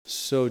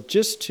So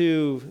just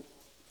to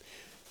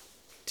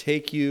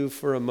take you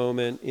for a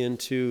moment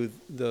into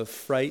the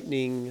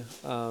frightening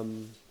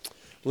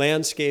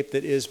landscape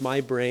that is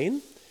my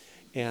brain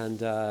and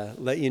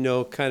let you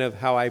know kind of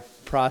how I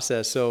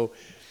process. So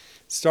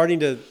starting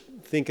to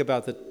think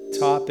about the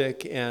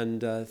topic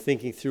and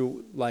thinking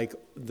through like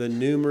the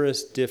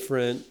numerous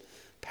different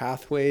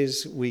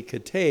pathways we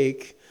could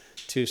take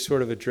to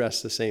sort of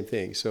address the same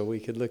thing. So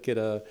we could look at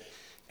an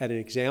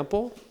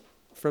example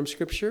from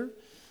Scripture.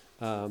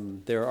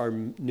 There are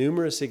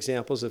numerous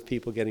examples of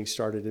people getting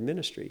started in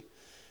ministry.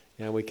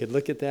 And we could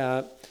look at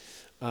that.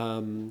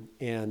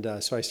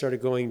 So I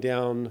started going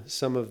down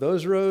some of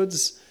those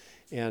roads,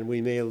 and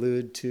we may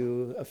allude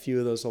to a few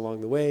of those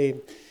along the way.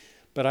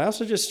 But I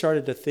also just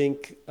started to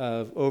think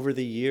of, over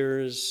the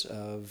years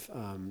of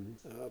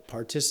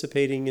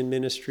participating in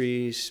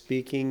ministry,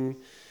 speaking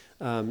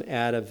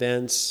at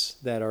events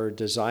that are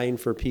designed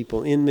for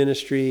people in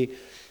ministry,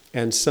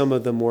 and some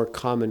of the more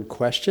common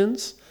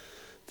questions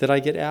that I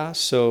get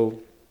asked. So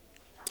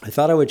I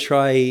thought I would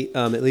try,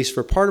 at least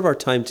for part of our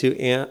time,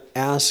 to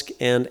ask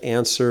and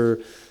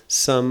answer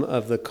some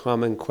of the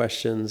common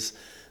questions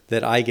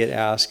that I get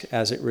asked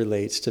as it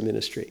relates to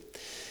ministry.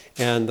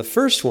 And the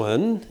first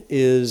one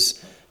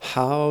is,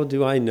 how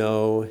do I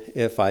know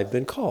if I've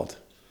been called?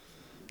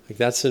 Like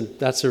that's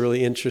a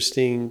really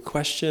interesting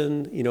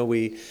question. You know,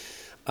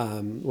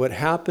 what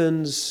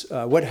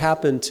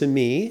happened to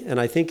me, and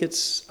I think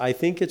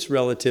it's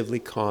relatively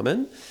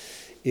common,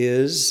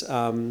 is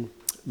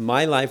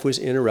my life was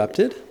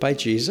interrupted by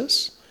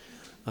Jesus.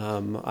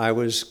 I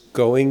was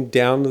going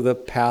down the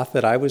path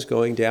that I was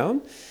going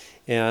down,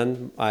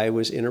 and I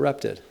was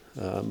interrupted.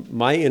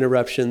 My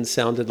interruption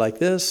sounded like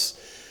this.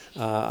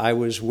 I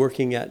was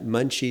working at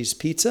Munchie's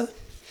Pizza,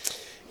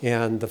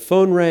 and the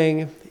phone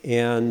rang,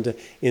 and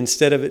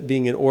instead of it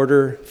being an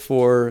order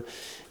for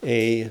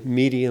a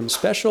medium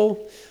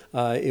special,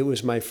 it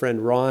was my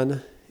friend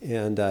Ron,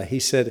 and he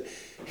said,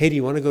 "Hey, do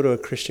you want to go to a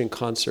Christian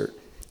concert?"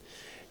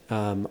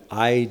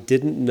 I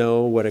didn't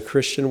know what a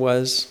Christian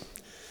was.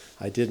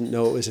 I didn't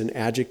know it was an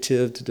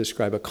adjective to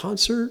describe a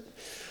concert.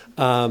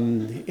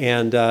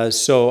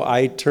 So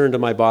I turned to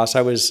my boss.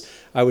 I was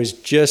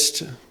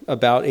just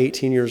about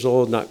 18 years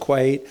old, not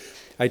quite.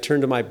 I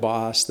turned to my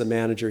boss, the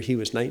manager. He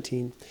was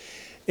 19.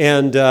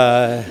 And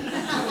I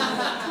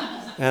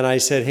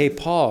said, "Hey,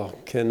 Paul,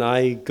 can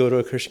I go to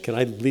a Christian? Can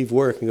I leave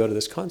work and go to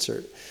this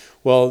concert?"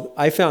 Well,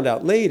 I found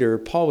out later,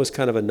 Paul was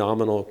kind of a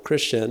nominal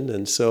Christian,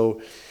 and so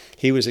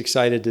he was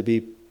excited to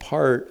be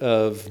part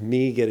of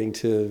me getting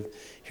to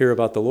hear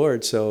about the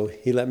Lord. So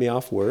he let me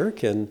off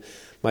work, and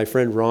my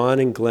friend Ron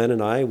and Glenn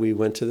and we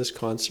went to this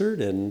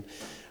concert, and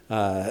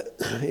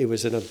it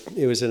was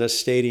in a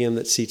stadium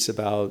that seats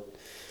about,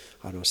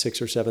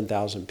 6,000 or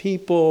 7,000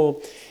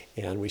 people,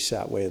 and we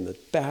sat way in the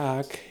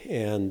back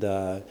and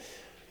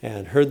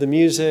heard the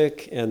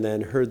music, and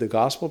then heard the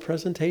gospel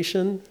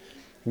presentation.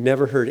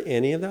 Never heard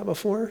any of that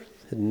before.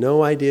 Had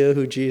no idea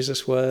who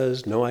Jesus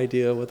was, no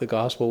idea what the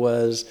gospel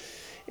was,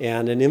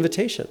 and an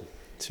invitation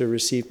to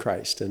receive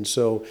Christ. And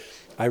so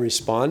I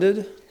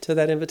responded to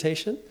that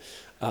invitation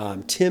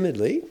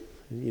timidly.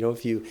 You know,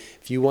 if you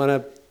want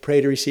to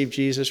pray to receive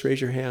Jesus,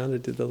 raise your hand. I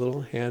did the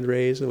little hand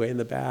raise away in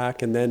the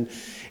back, and then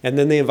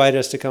they invited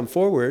us to come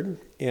forward.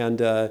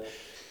 And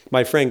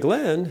my friend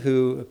Glenn,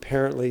 who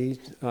apparently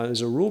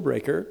is a rule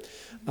breaker,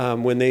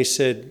 when they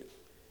said,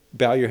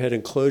 "Bow your head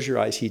and close your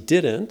eyes," he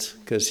didn't,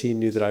 because he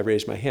knew that I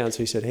raised my hand. So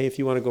he said, "Hey, if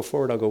you want to go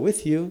forward, I'll go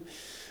with you."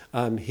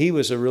 He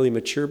was a really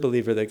mature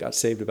believer that got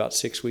saved about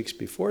 6 weeks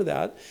before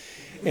that.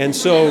 And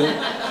so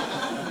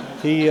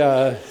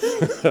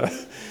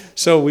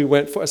so we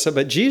went for,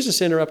 but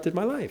Jesus interrupted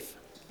my life.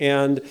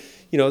 And,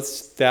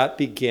 that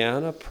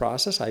began a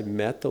process. I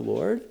met the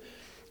Lord,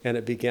 and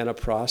it began a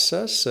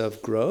process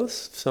of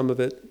growth, some of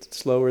it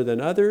slower than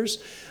others.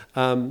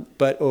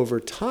 But over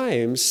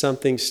time,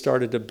 something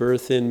started to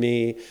birth in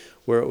me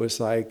where it was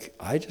like,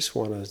 I just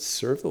want to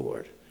serve the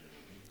Lord.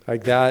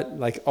 Like that,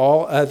 like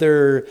all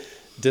other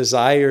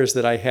desires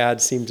that I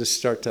had seemed to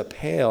start to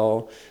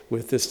pale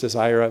with this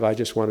desire of I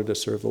just wanted to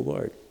serve the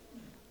Lord.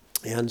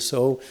 And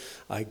so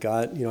I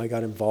got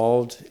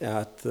involved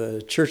at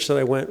the church that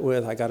I went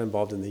with. I got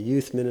involved in the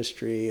youth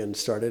ministry and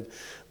started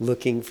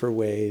looking for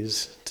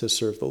ways to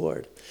serve the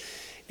Lord.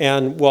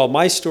 And while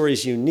my story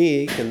is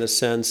unique in the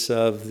sense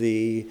of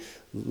the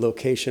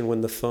location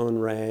when the phone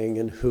rang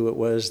and who it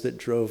was that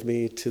drove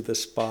me to the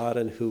spot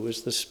and who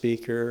was the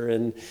speaker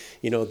and,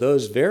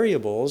 those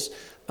variables,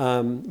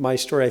 my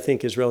story, I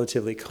think, is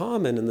relatively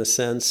common in the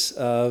sense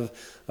of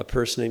a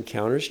person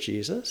encounters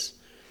Jesus,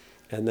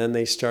 and then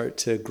they start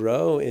to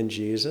grow in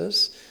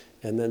Jesus,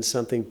 and then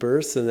something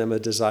births in them a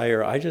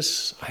desire. I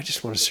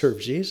just want to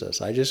serve Jesus.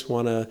 I just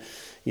want to,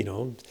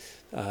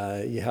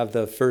 you have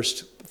the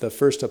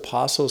first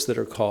apostles that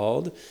are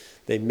called.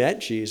 They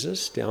met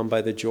Jesus down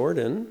by the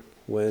Jordan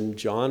when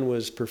John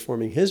was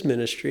performing his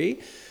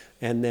ministry,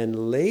 and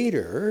then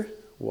later,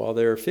 while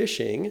they're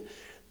fishing,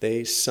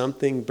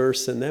 something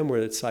bursts in them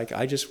where it's like,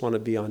 I just want to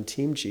be on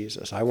Team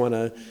Jesus. I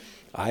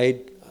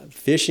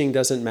fishing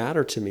doesn't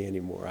matter to me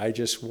anymore. I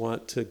just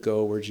want to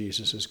go where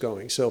Jesus is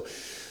going. So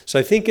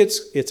I think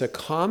it's a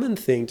common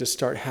thing to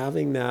start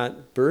having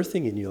that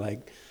birthing in you.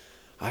 Like,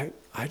 I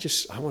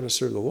want to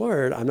serve the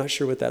Lord. I'm not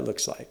sure what that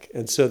looks like.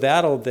 And so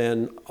that'll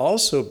then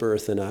also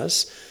birth in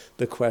us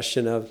the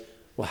question of,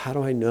 well, how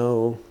do I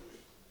know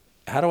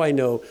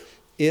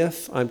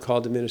if I'm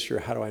called to ministry,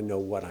 or how do I know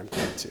what I'm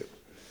called to?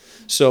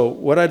 So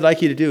what I'd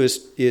like you to do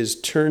is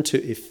turn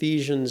to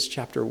Ephesians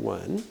chapter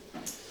 1.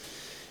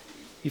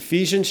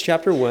 Ephesians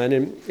chapter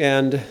 1,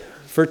 and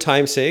for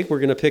time's sake, we're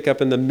going to pick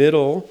up in the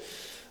middle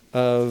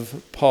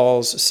of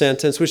Paul's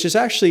sentence, which is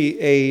actually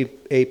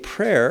a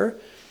prayer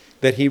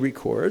that he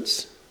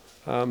records.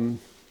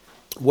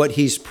 What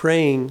he's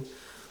praying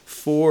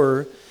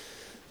for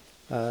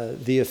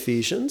the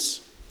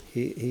Ephesians.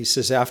 He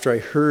says, after I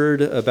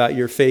heard about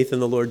your faith in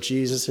the Lord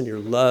Jesus and your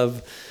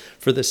love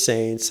for the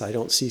saints, I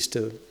don't cease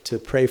to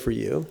pray for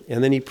you.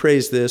 And then he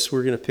prays this.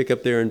 We're going to pick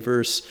up there in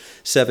verse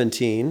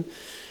 17.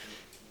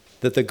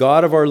 That the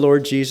God of our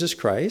Lord Jesus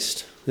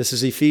Christ, this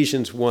is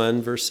Ephesians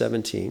 1, verse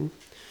 17.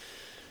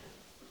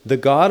 The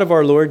God of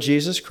our Lord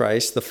Jesus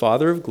Christ, the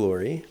Father of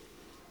glory,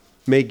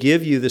 may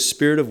give you the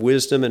spirit of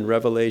wisdom and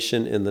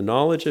revelation in the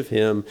knowledge of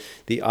him,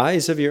 the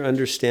eyes of your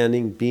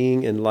understanding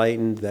being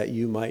enlightened, that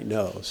you might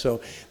know.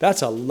 So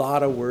that's a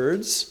lot of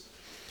words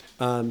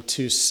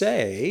to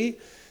say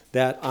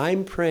that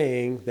I'm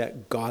praying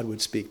that God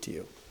would speak to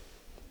you.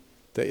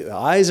 The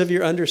eyes of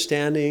your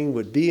understanding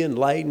would be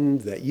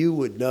enlightened, that you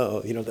would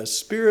know, the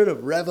spirit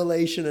of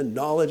revelation and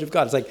knowledge of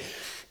God. It's like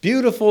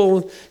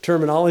beautiful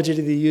terminology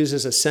that he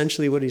uses.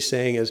 Essentially what he's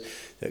saying is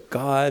that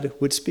God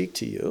would speak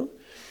to you.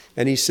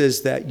 And he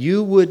says that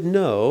you would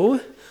know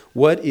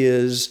what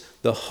is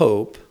the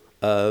hope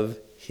of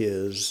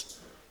his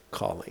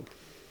calling.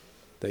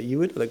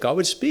 That God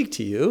would speak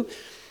to you,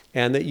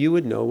 and that you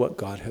would know what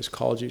God has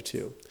called you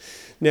to.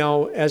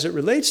 Now, as it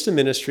relates to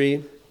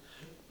ministry,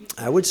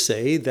 I would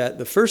say that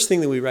the first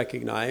thing that we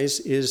recognize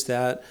is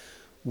that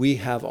we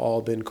have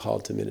all been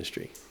called to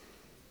ministry.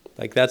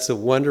 Like, that's the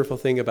wonderful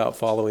thing about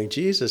following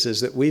Jesus,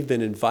 is that we've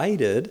been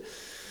invited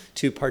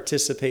to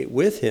participate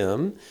with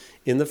him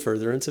in the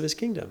furtherance of his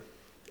kingdom.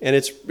 And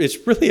it's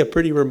really a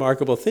pretty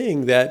remarkable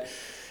thing that,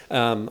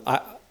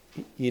 I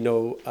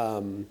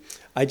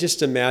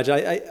just imagine,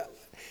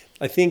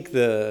 I think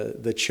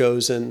the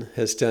Chosen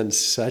has done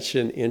such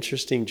an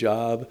interesting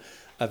job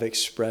of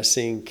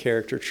expressing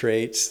character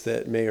traits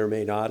that may or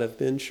may not have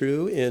been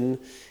true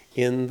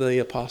in the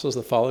apostles,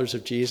 the followers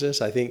of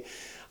Jesus. I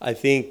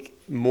think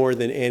more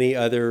than any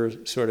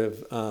other sort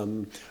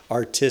of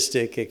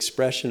artistic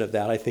expression of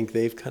that, I think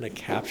they've kind of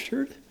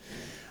captured.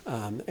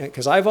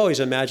 Because I've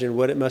always imagined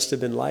what it must have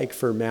been like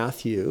for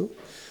Matthew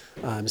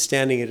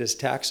standing at his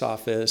tax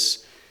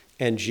office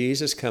and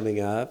Jesus coming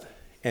up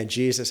and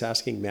Jesus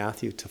asking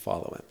Matthew to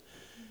follow him.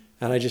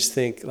 And I just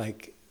think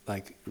like,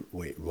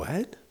 wait,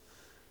 what?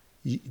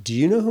 Do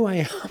you know who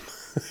I am?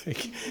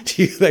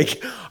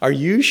 Are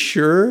you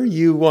sure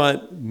you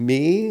want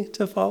me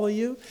to follow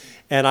you?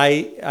 And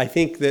I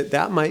think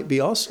that might be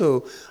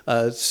also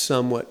a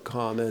somewhat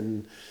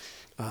common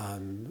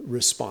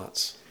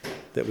response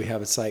that we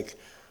have. It's like,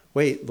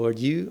 wait, Lord,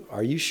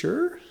 are you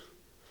sure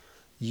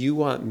you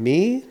want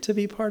me to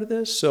be part of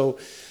this? So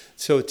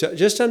to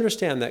just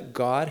understand that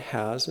God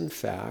has, in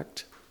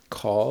fact,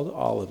 called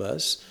all of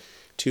us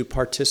to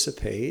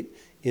participate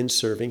in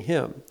serving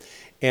him.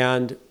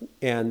 And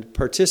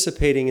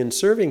participating in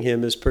serving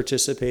him is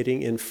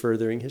participating in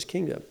furthering his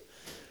kingdom.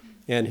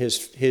 And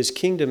his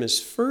kingdom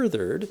is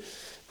furthered,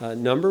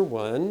 number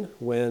one,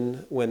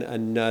 when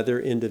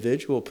another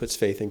individual puts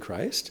faith in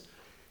Christ.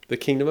 The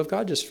kingdom of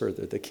God just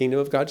furthered. The kingdom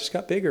of God just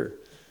got bigger.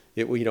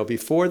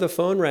 Before the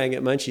phone rang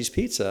at Munchie's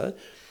Pizza,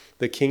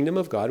 the kingdom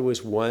of God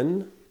was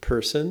one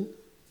person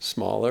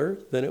smaller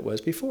than it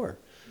was before.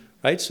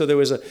 Right? So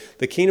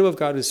the kingdom of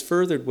God is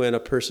furthered when a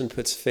person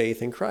puts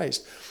faith in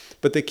Christ.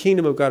 But the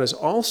kingdom of God is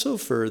also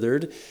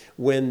furthered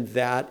when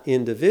that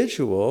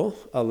individual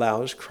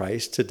allows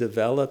Christ to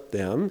develop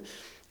them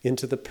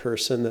into the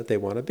person that they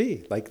want to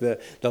be. Like the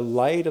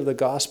light of the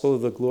gospel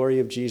of the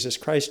glory of Jesus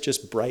Christ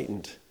just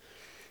brightened.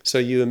 So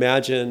you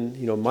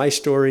imagine, my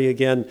story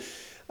again.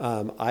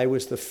 I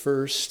was the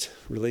first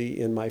really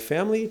in my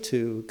family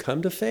to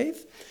come to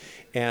faith.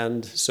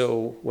 And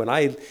so when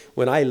I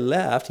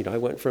left, I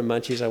went from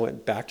Munchie's, I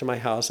went back to my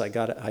house.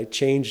 I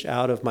changed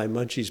out of my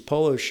Munchie's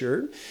polo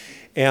shirt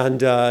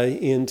and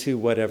into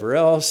whatever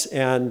else,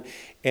 and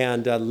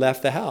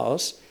left the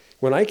house.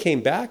 When I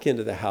came back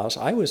into the house,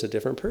 I was a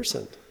different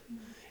person.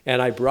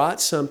 And I brought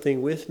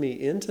something with me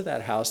into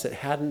that house that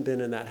hadn't been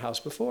in that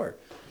house before.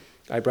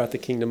 I brought the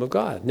kingdom of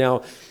God.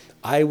 Now,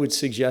 I would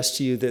suggest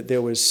to you that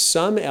there was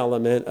some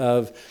element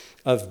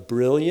of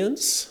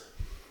brilliance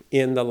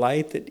in the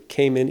light that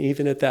came in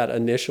even at that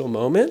initial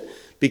moment,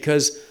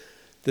 because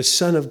the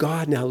Son of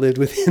God now lived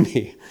within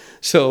me.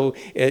 So,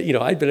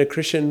 I'd been a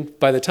Christian.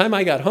 By the time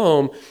I got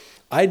home,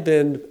 I'd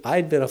been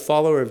a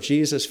follower of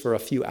Jesus for a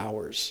few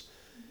hours.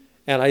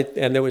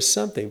 And there was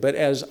something. But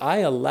as I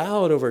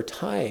allowed over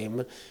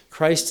time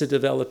Christ to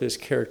develop his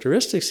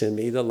characteristics in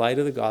me, the light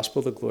of the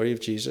gospel, the glory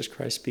of Jesus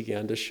Christ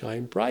began to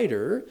shine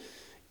brighter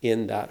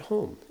in that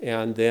home.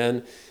 And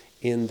then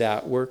in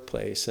that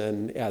workplace.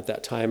 And at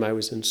that time I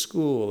was in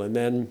school. And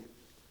then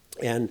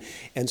and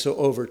so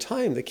over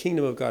time, the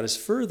kingdom of God is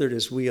furthered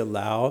as we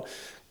allow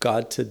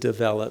God to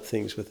develop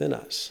things within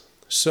us.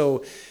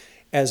 So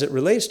as it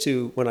relates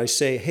to when I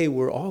say, hey,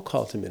 we're all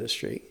called to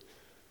ministry,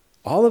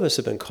 all of us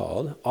have been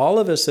called. All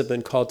of us have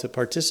been called to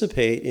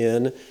participate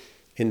in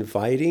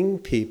inviting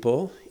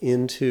people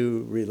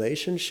into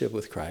relationship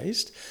with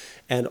Christ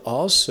and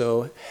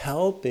also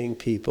helping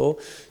people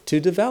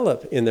to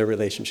develop in their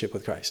relationship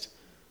with Christ.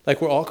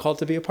 Like, we're all called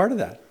to be a part of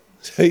that.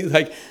 So,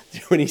 like,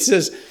 when he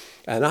says,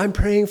 and I'm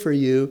praying for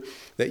you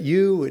that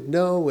you would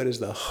know what is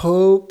the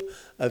hope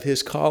of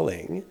his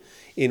calling,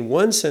 in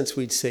one sense,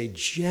 we'd say,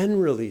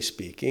 generally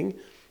speaking,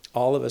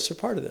 all of us are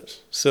part of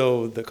this.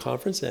 So the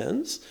conference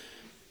ends,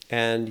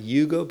 and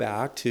you go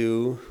back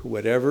to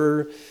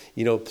whatever,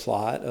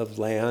 plot of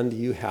land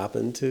you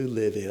happen to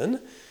live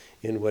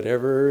in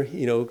whatever,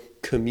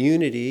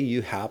 community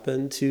you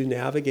happen to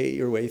navigate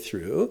your way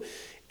through.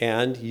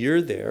 And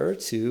you're there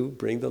to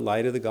bring the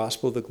light of the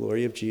gospel, the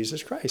glory of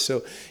Jesus Christ.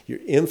 So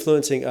you're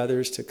influencing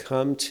others to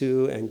come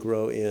to and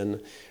grow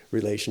in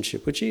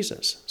relationship with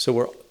Jesus. So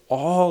we're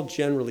all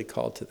generally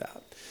called to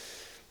that.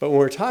 But when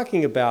we're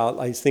talking about,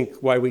 I think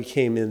why we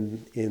came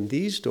in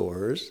these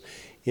doors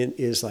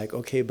is like,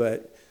 okay,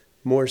 but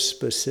more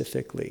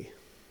specifically,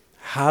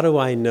 how do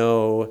I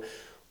know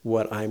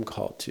what I'm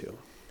called to?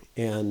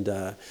 And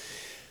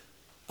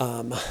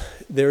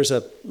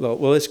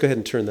let's go ahead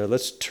and turn there.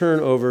 Let's turn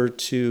over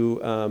to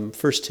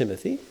 1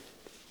 Timothy,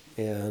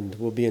 and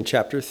we'll be in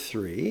chapter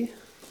 3.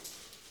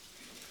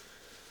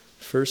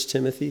 1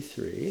 Timothy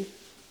 3,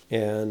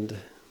 and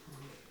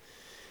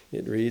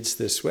it reads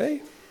this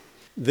way.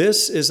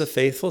 This is a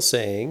faithful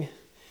saying,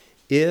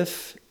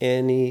 if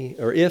a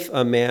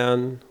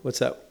man, what's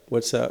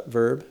that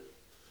verb?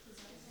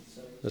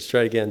 Let's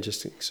try it again,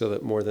 just so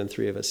that more than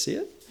 3 of us see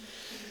it.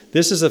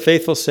 This is a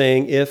faithful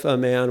saying, if a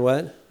man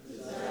what?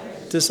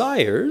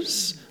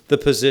 Desires the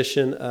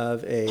position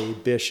of a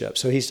bishop.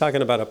 So he's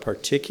talking about a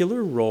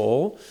particular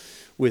role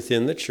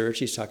within the church.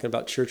 He's talking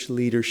about church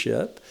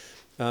leadership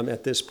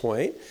at this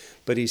point.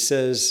 But he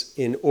says,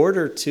 in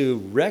order to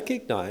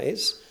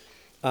recognize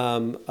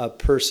a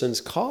person's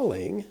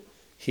calling,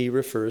 he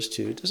refers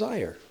to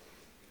desire.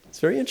 It's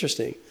very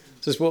interesting.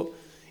 He says, well,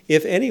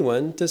 if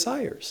anyone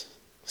desires.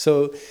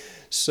 So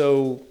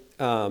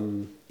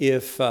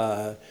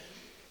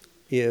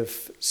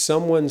if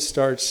someone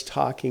starts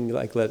talking,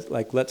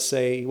 let's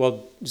say,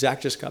 well,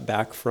 Zach just got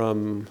back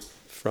from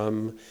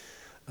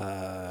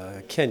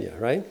Kenya,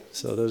 right?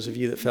 So those of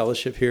you that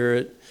fellowship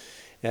here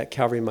at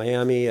Calvary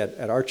Miami,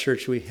 at our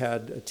church, we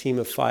had a team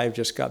of 5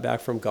 just got back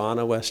from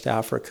Ghana, West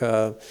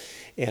Africa.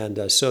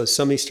 And so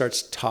somebody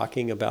starts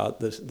talking about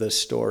the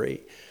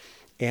story.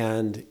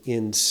 And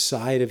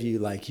inside of you,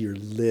 like, you're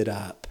lit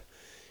up.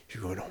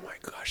 You're going, oh my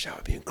gosh, that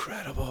would be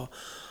incredible.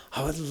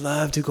 I would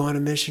love to go on a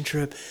mission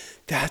trip.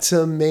 That's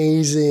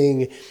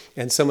amazing.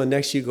 And someone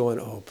next to you going,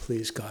 oh,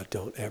 please, God,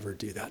 don't ever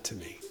do that to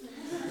me.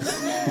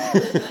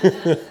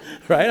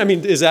 Right? I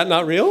mean, is that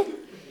not real?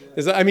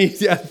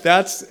 Yeah,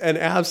 that's an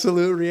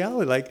absolute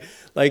reality.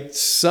 Like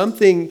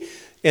something.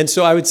 And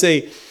so I would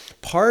say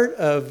part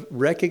of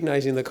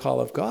recognizing the call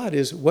of God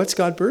is, what's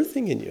God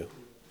birthing in you?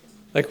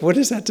 Like, what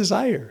is that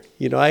desire?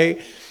 I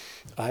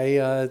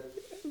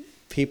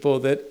people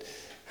that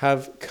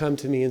have come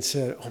to me and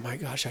said, oh my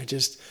gosh, I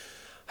just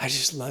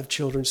love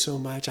children so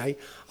much. I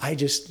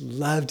just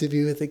love to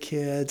be with the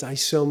kids.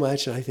 So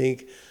much. And I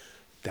think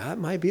that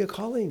might be a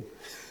calling.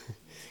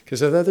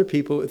 Because other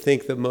people would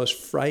think the most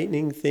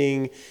frightening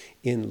thing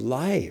in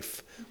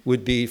life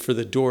would be for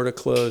the door to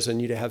close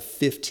and you to have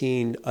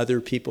 15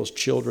 other people's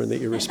children that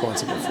you're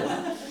responsible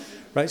for.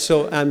 Right?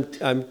 So I'm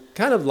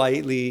kind of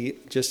lightly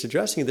just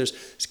addressing this.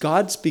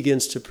 God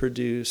begins to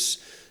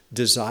produce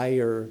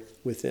desire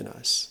within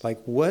us. Like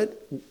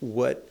what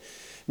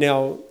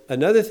now,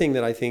 another thing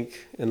that I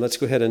think, and let's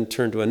go ahead and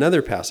turn to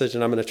another passage,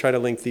 and I'm going to try to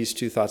link these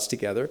two thoughts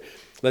together.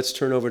 Let's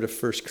turn over to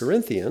 1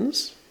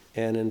 Corinthians.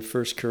 And in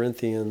 1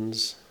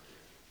 Corinthians,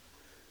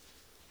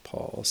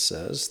 Paul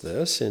says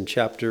this in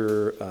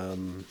chapter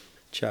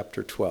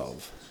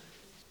 12,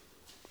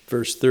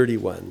 verse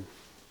 31.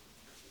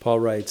 Paul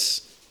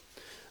writes,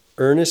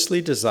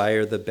 earnestly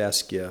desire the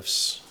best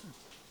gifts,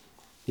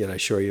 yet I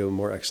show you a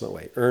more excellent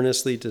way.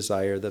 Earnestly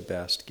desire the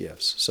best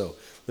gifts. So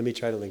let me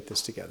try to link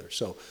this together.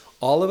 So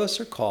all of us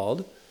are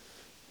called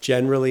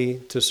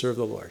generally to serve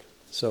the Lord.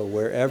 So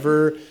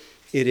wherever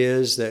it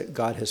is that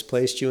God has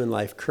placed you in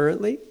life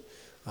currently,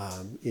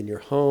 in your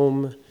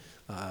home,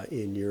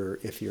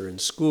 if you're in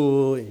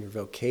school, in your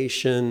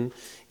vocation,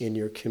 in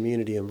your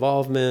community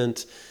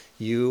involvement,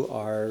 you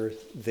are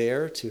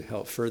there to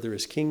help further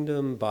his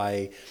kingdom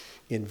by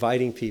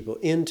inviting people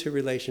into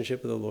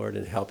relationship with the Lord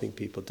and helping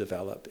people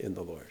develop in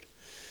the Lord.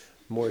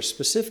 more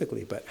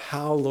specifically. But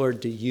how, Lord,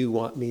 do you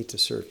want me to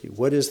serve you?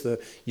 What is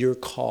your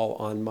call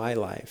on my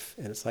life?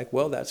 And it's like,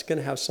 well, that's going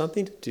to have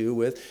something to do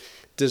with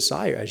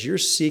desire. As you're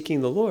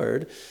seeking the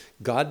Lord,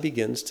 God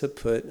begins to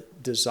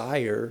put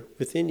desire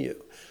within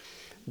you.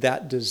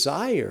 That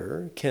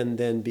desire can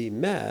then be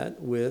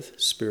met with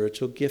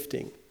spiritual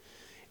gifting.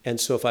 And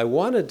so if I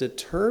want to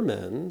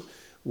determine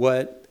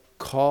what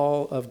the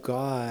call of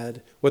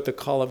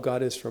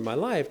God is for my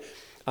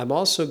life, I'm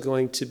also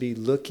going to be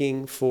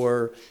looking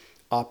for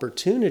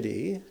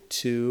opportunity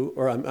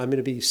I'm going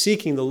to be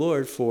seeking the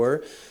Lord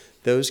for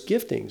those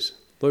giftings.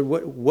 Lord,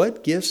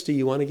 what gifts do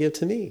you want to give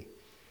to me?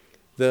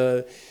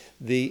 The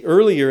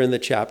earlier in the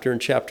chapter, in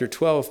chapter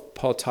 12,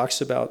 Paul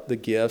talks about the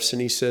gifts,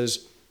 and he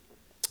says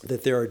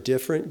that there are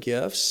different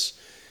gifts,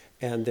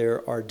 and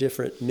there are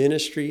different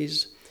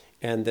ministries,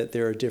 and that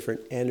there are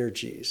different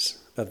energies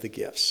of the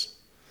gifts.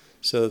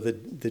 So the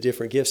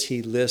different gifts,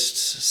 he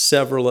lists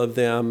several of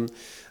them.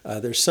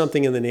 There's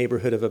something in the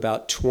neighborhood of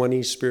about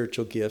 20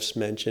 spiritual gifts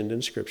mentioned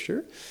in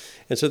Scripture.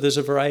 And so there's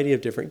a variety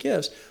of different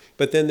gifts,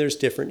 but then there's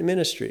different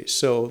ministries.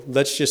 So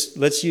let's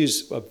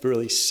use a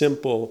really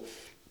simple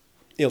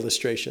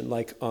illustration,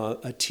 like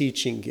a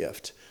teaching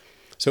gift.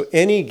 So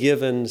any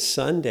given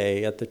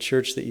Sunday at the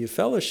church that you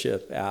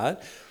fellowship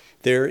at,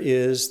 there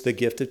is the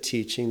gift of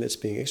teaching that's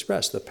being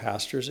expressed. The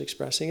pastor's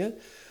expressing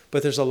it,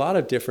 but there's a lot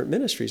of different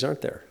ministries,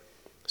 aren't there?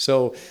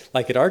 So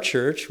like at our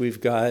church, we've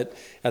got,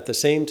 at the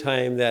same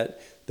time that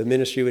the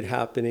ministry would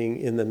happening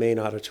in the main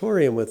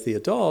auditorium with the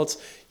adults,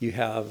 you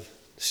have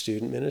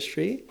student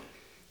ministry,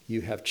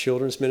 you have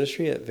children's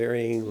ministry at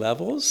varying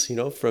levels,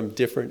 from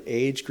different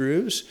age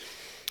groups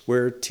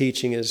where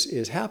teaching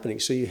is happening.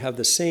 So you have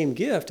the same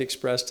gift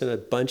expressed in a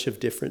bunch of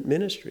different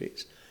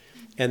ministries.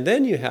 And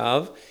then you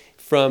have,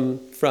 from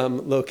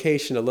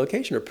location to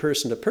location or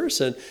person to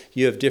person,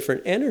 you have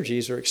different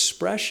energies or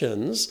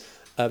expressions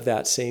of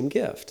that same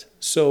gift.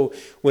 So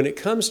when it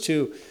comes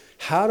to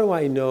how do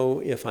I know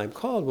if I'm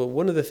called? Well,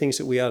 one of the things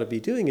that we ought to be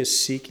doing is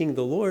seeking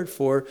the Lord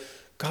for,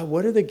 God,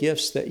 what are the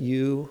gifts that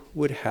you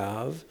would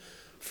have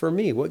for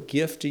me? What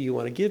gift do you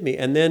want to give me?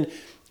 And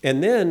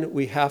then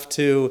we have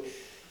to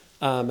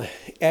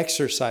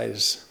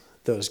exercise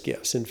those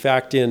gifts. In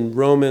fact, in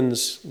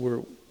Romans,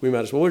 we're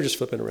just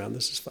flipping around.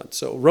 This is fun.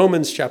 So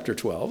Romans chapter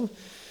 12,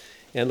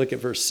 and look at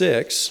verse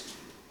 6.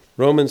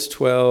 Romans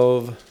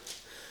 12,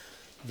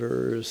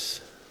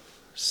 verse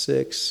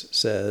 6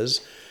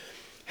 says,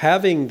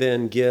 having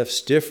then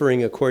gifts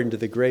differing according to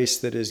the grace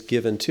that is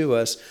given to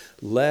us,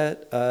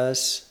 let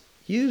us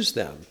use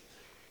them.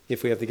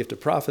 If we have the gift of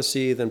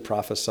prophecy, then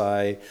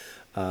prophesy.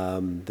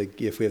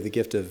 If we have the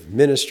gift of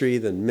ministry,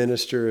 then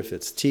minister. If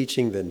it's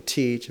teaching, then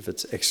teach. If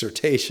it's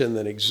exhortation,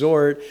 then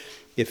exhort.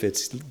 If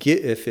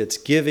it's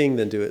giving,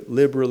 then do it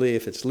liberally.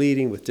 If it's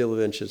leading, with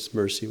diligence,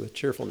 mercy, with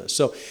cheerfulness.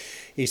 So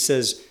he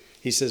says,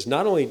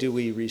 not only do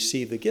we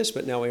receive the gifts,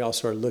 but now we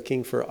also are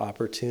looking for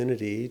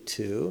opportunity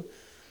to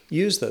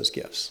use those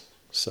gifts.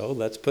 So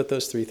let's put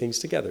those three things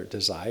together: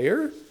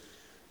 desire,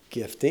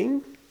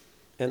 gifting,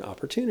 and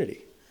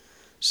opportunity.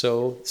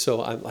 So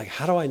I'm like,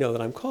 how do I know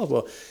that I'm called?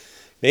 Well,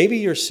 maybe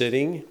you're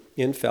sitting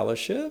in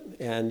fellowship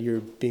and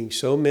you're being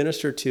so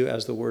ministered to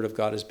as the Word of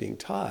God is being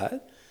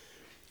taught,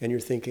 and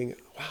you're thinking,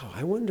 wow,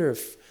 I wonder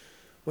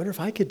if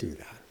I could do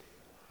that.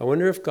 I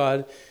wonder if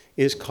God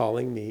is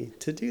calling me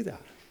to do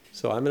that.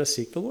 So I'm going to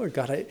seek the Lord.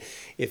 God,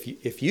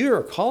 if you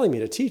are calling me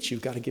to teach,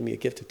 you've got to give me a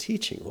gift of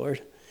teaching,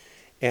 Lord.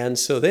 And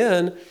so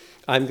then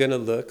I'm going to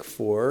look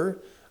for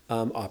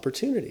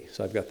opportunity.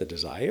 So I've got the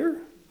desire.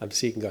 I'm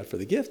seeking God for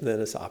the gift, and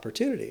then it's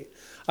opportunity.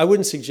 I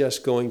wouldn't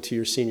suggest going to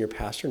your senior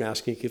pastor and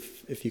asking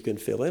if you can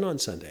fill in on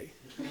Sunday.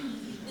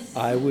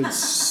 I would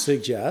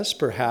suggest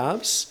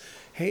perhaps,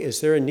 hey,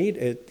 is there a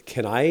need?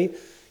 Can I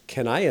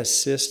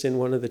assist in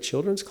one of the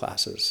children's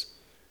classes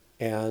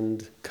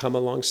and come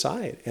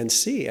alongside and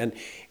see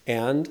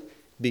and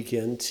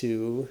begin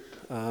to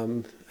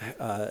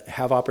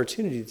have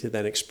opportunity to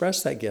then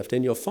express that gift?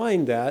 And you'll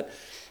find that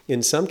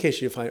in some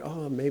cases you'll find,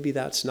 oh, maybe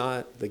that's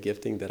not the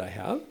gifting that I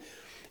have.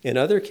 In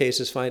other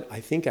cases, I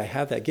think I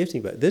have that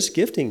gifting, but this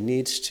gifting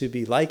needs to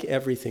be like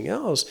everything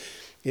else.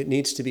 It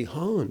needs to be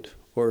honed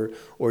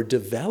or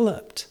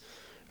developed,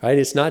 right?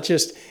 It's not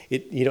just,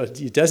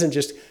 it doesn't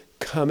just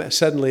come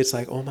suddenly. It's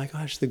like, oh my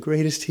gosh, the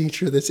greatest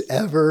teacher that's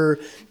ever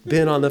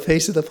been on the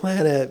face of the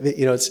planet.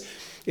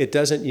 It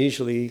doesn't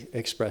usually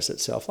express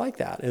itself like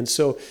that. And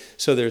so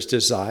there's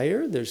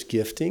desire, there's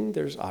gifting,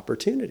 there's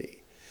opportunity.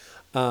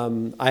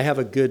 I have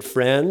a good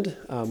friend.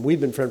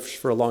 We've been friends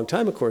for a long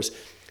time, of course.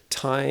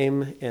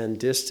 Time and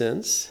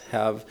distance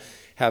have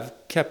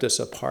kept us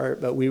apart,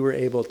 but we were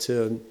able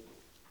to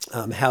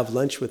have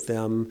lunch with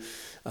them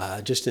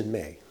just in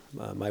May.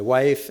 My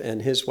wife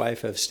and his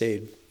wife have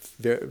stayed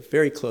very,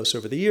 very close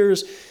over the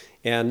years,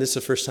 and this is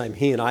the first time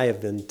he and I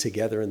have been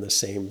together in the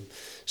same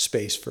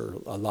space for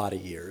a lot of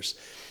years.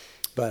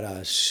 But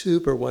a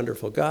super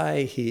wonderful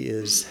guy. He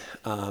is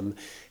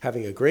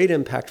having a great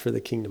impact for the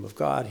kingdom of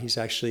God. He's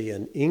actually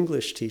an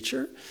English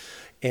teacher.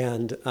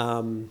 And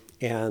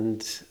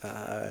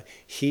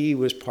he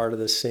was part of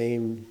the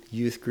same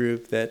youth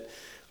group that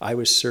I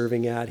was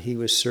serving at, he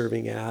was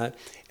serving at,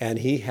 and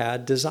he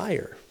had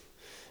desire.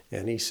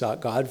 And he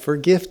sought God for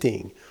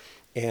gifting.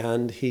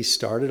 And he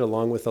started,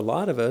 along with a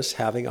lot of us,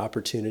 having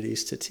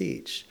opportunities to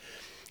teach.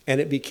 And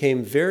it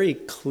became very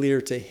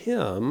clear to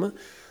him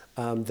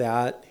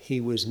that he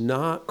was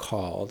not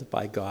called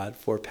by God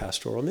for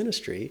pastoral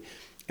ministry.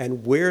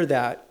 And where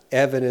that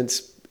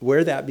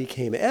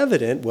became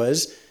evident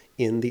was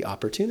in the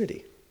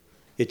opportunity.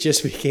 It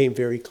just became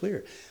very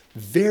clear.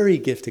 Very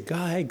gifted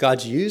guy.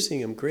 God's using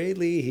him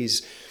greatly.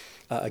 He's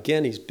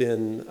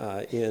been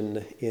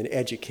in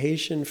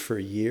education for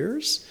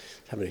years,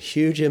 having a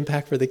huge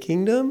impact for the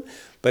kingdom,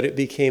 but it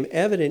became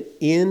evident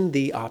in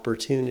the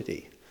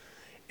opportunity.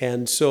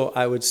 And so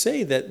I would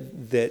say that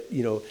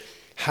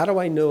how do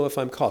I know if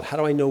I'm called? How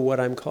do I know what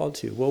I'm called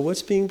to? Well,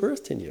 what's being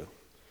birthed in you?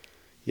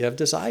 You have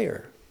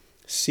desire,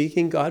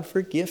 seeking God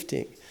for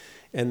gifting,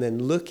 and then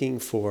looking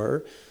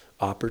for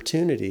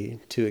opportunity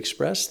to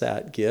express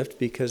that gift,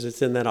 because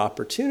it's in that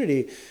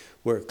opportunity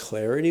where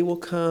clarity will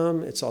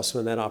come. It's also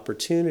in that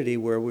opportunity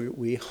where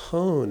we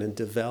hone and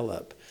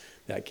develop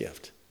that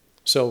gift.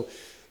 So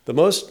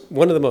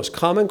one of the most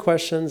common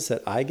questions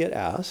that I get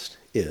asked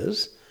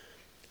is,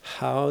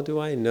 how do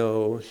I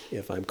know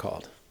if I'm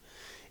called?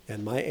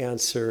 And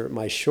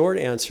my short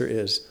answer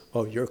is,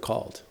 oh, you're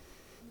called.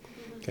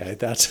 Okay,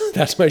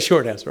 that's my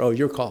short answer. Oh,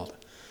 you're called,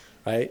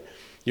 right?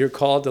 You're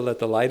called to let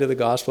the light of the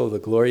gospel, the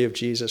glory of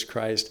Jesus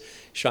Christ,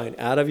 shine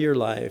out of your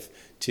life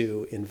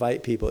to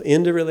invite people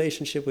into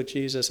relationship with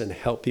Jesus and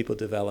help people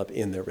develop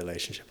in their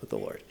relationship with the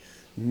Lord.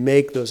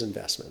 Make those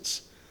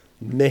investments.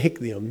 Make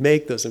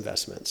those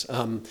investments.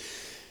 I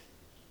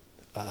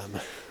don't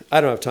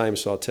have time,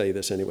 so I'll tell you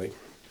this anyway.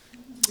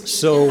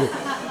 So,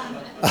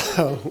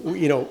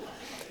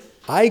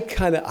 I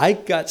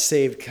got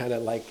saved kind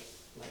of like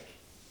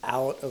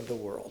out of the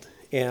world,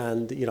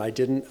 and I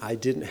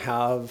didn't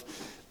have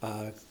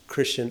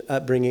Christian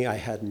upbringing. I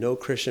had no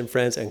Christian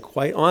friends, and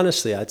quite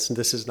honestly,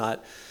 this is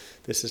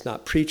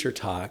not preacher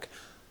talk.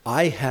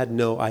 I had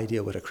no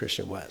idea what a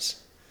Christian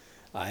was.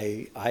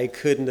 I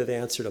couldn't have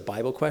answered a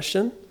Bible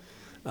question.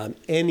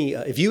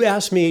 If you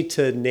asked me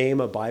to name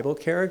a Bible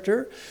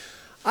character,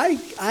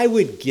 I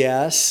would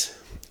guess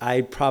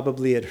I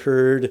probably had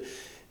heard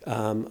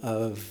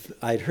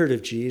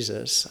of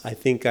Jesus. I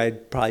think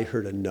I'd probably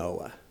heard of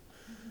Noah.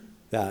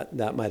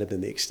 That might have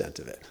been the extent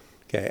of it.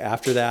 Okay.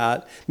 After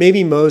that,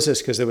 maybe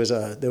Moses, because there was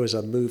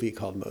a movie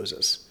called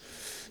Moses.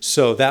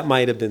 So that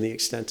might have been the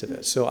extent of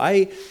it. So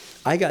I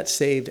got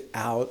saved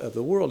out of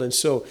the world, and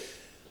so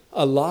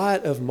a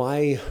lot of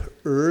my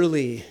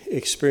early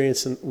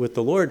experience with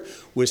the Lord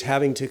was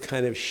having to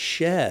kind of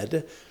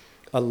shed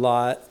a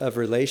lot of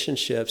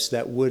relationships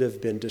that would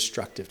have been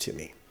destructive to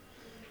me.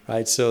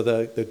 Right? So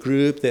the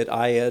group that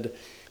I had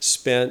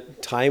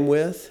spent time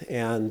with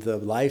and the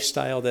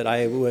lifestyle that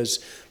I was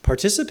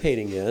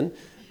participating in,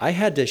 I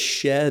had to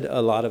shed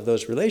a lot of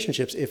those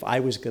relationships if I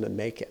was going to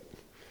make it.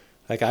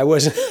 Like I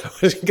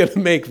wasn't going to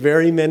make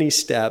very many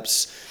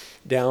steps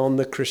down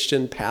the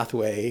Christian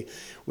pathway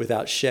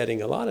without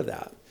shedding a lot of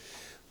that.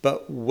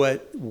 But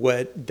what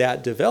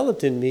that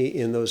developed in me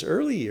in those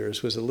early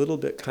years was a little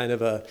bit kind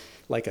of a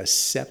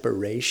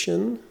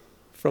separation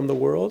from the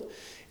world,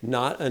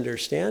 not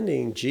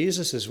understanding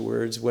Jesus'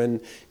 words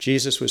when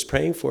Jesus was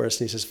praying for us.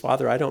 And he says,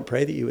 Father, I don't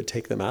pray that you would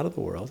take them out of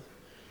the world.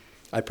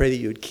 I pray that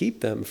you would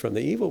keep them from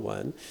the evil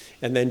one.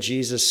 And then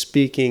Jesus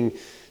speaking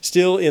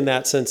still in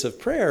that sense of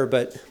prayer,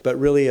 but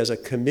really as a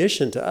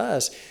commission to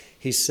us,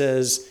 he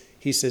says,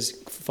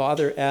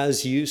 Father,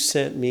 as you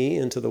sent me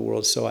into the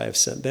world, so I have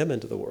sent them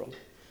into the world.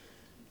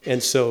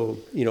 And so,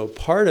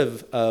 part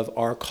of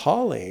our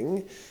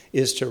calling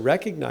is to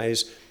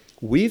recognize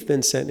we've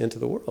been sent into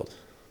the world.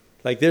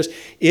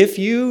 If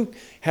you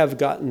have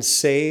gotten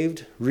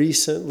saved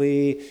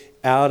recently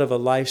out of a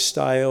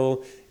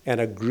lifestyle and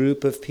a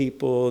group of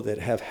people that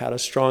have had a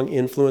strong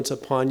influence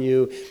upon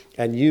you,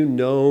 and you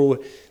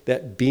know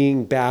that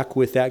being back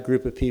with that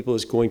group of people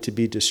is going to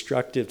be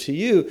destructive to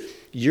you,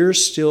 you're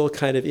still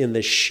kind of in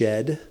the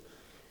shed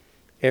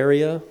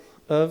area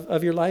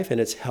of your life, and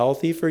it's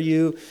healthy for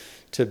you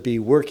to be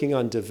working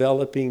on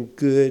developing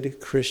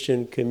good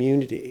Christian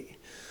community.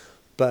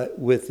 But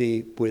with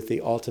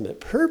the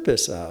ultimate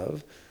purpose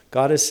of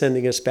God is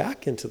sending us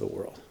back into the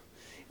world.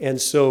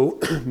 And so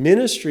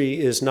ministry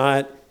is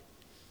not,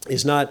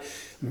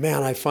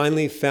 man, I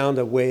finally found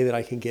a way that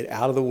I can get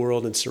out of the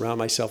world and surround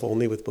myself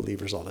only with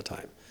believers all the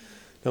time.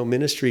 No,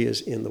 ministry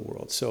is in the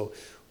world. So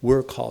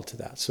we're called to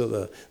that.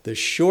 So the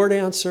short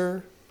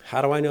answer,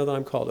 how do I know that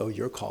I'm called? Oh,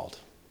 you're called.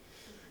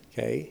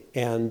 Okay.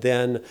 And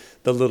then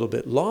the little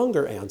bit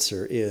longer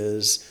answer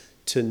is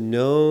to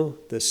know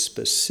the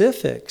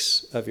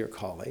specifics of your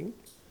calling.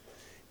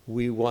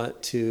 We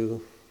want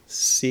to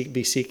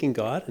be seeking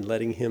God and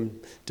letting him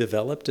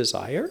develop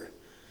desire.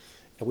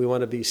 And we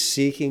want to be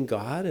seeking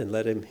God and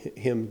letting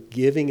him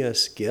giving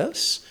us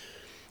gifts.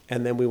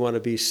 And then we want to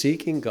be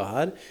seeking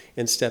God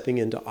and stepping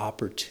into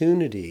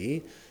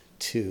opportunity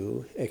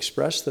to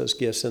express those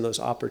gifts. And those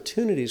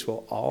opportunities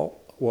will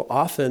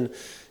often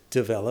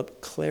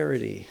develop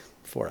clarity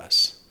for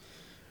us.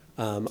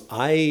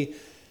 One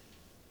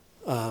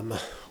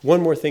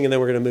more thing, and then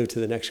we're going to move to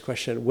the next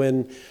question.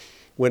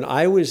 When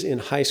I was in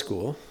high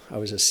school, I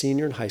was a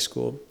senior in high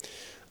school.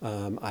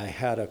 I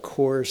had a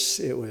course.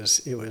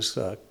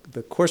 The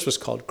course was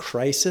called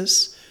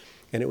Crisis,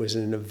 and it was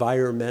an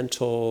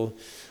environmental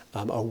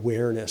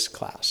awareness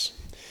class.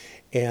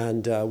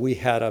 And we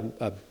had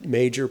a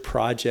major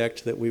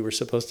project that we were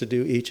supposed to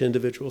do, each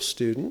individual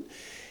student.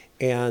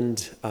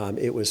 And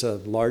it was a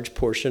large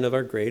portion of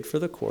our grade for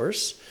the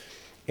course.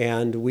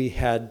 And we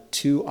had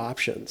two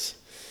options.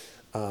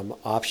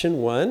 Option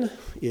one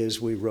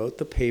is we wrote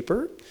the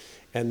paper,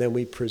 and then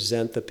we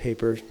present the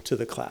paper to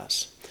the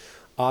class.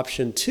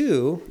 Option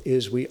two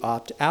is we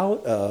opt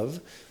out of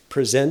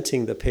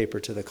presenting the paper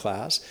to the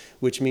class,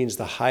 which means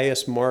the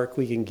highest mark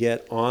we can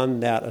get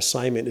on that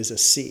assignment is a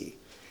C.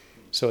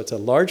 So it's a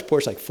large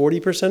portion, like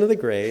 40% of the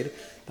grade,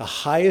 the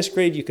highest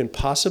grade you can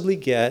possibly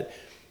get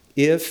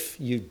if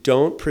you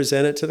don't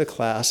present it to the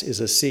class is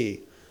a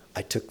C.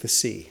 I took the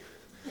C.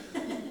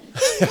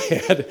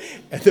 And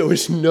there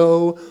was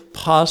no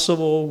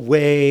possible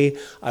way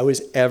I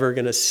was ever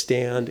going to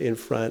stand in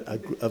front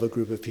of a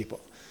group of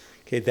people.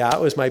 Okay, that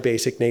was my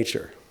basic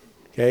nature.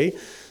 Okay,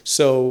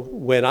 so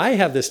when I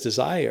have this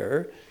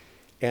desire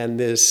and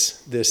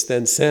this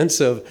then sense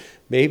of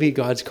maybe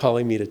God's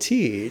calling me to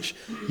teach,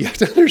 you have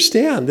to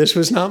understand this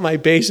was not my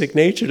basic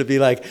nature to be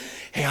like,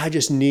 hey, I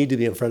just need to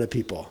be in front of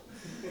people.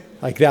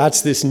 Like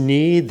that's this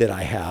need that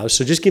I have.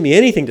 So just give me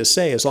anything to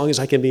say as long as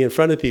I can be in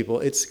front of people.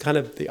 It's kind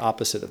of the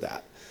opposite of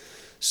that.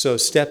 So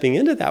stepping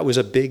into that was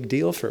a big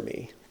deal for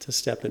me to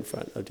step in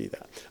front and do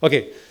that.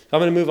 Okay, so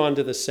I'm going to move on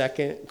to the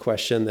second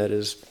question that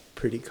is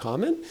pretty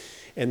common,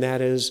 and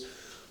that is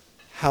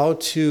how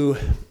to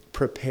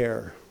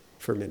prepare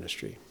for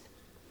ministry.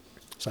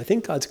 So I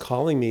think God's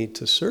calling me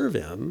to serve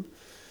him.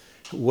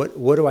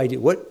 What do I do?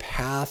 What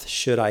path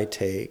should I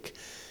take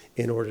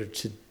in order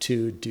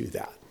to do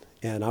that?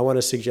 And I want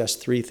to suggest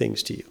three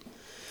things to you.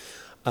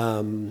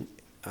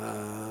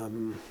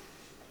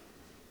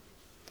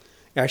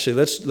 Actually,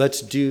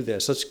 let's do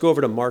this. Let's go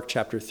over to Mark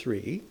chapter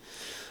 3.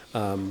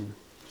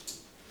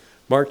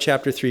 Mark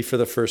chapter 3 for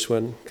the first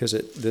one, because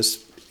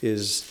this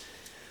is,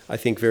 I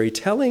think, very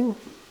telling.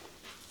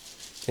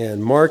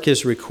 And Mark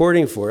is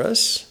recording for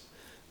us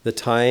the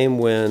time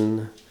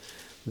when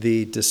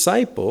the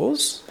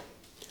disciples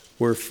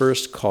were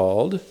first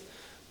called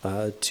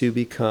to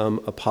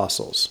become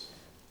apostles.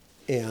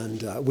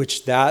 And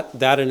which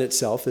that in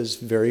itself is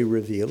very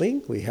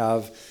revealing. We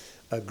have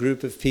a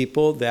group of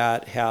people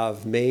that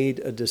have made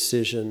a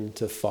decision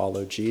to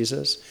follow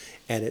Jesus.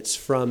 And it's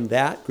from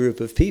that group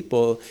of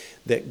people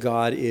that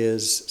God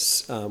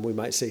is, we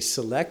might say,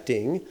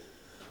 selecting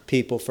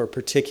people for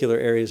particular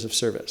areas of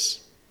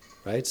service.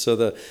 Right? So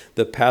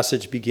the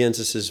passage begins,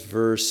 this is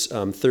verse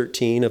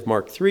 13 of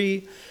Mark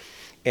 3.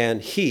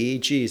 And he,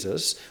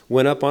 Jesus,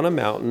 went up on a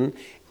mountain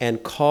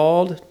and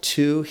called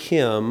to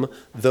him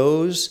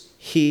those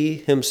he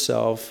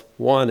himself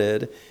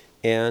wanted,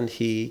 and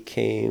they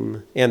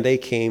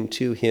came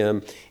to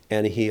him,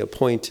 and he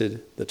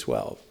appointed the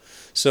 12.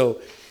 So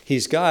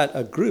he's got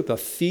a group, a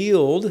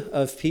field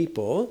of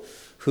people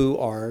who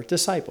are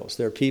disciples.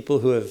 They're people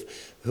who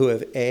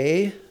have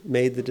A,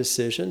 made the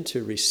decision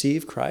to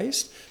receive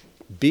Christ,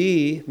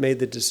 B, made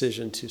the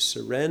decision to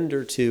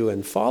surrender to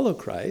and follow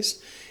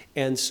Christ.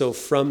 And so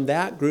from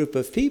that group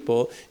of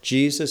people,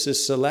 Jesus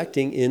is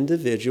selecting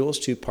individuals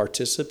to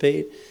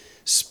participate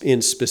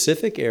in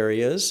specific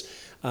areas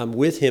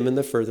with him in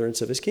the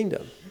furtherance of his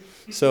kingdom.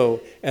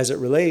 So as it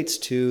relates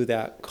to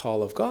that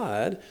call of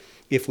God,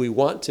 if we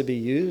want to be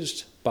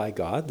used by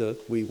God,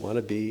 we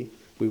want to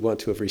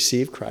have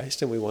received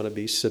Christ and we want to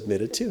be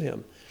submitted to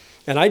him.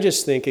 And I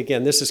just think,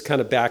 again, this is kind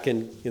of back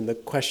in the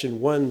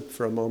question one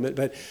for a moment,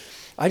 but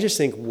I just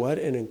think what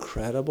an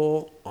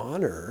incredible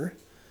honor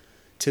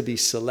to be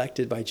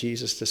selected by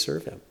Jesus to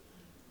serve him.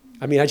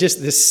 I mean,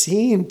 this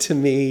scene to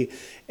me,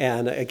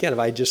 and again, if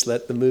I just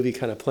let the movie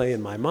kind of play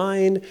in my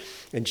mind,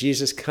 and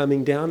Jesus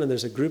coming down, and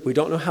there's a group, we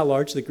don't know how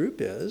large the group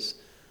is,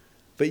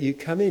 but you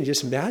come in and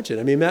just imagine.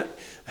 I mean,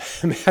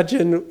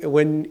 imagine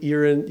when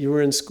you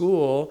were in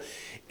school,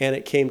 and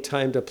it came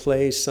time to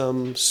play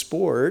some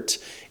sport,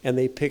 and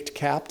they picked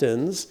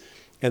captains,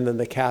 and then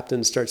the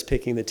captain starts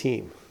picking the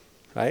team,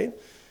 right?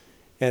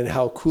 And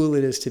how cool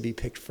it is to be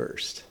picked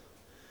first.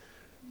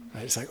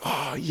 Right? It's like,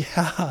 oh,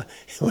 yeah,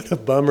 what a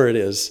bummer it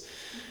is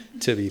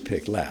to be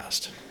picked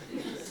last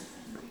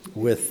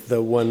with the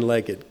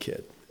one-legged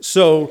kid.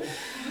 So,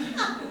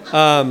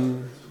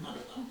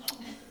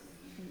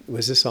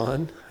 was this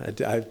on?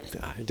 I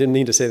didn't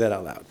mean to say that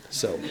out loud.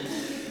 So,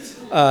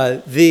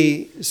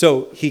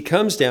 so he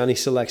comes down, he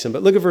selects them.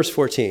 But look at verse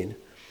 14.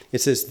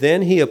 It says,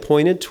 then he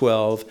appointed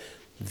 12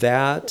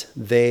 that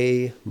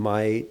they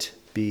might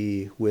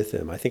be with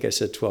him. I think I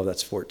said 12,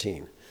 that's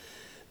 14.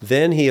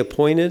 Then he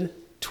appointed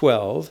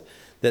 12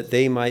 that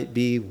they might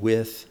be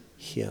with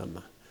him.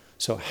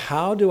 So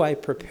how do I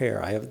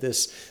prepare? I have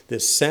this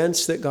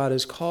sense that God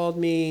has called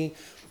me,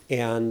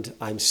 and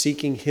I'm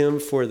seeking him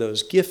for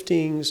those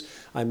giftings.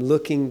 I'm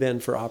looking then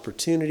for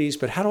opportunities,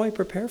 but how do I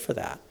prepare for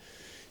that?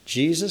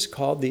 Jesus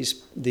called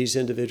these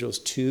individuals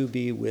to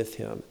be with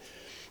him.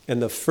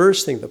 And the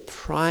first thing, the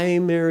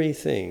primary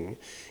thing,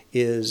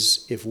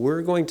 is if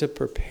we're going to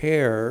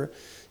prepare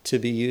to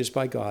be used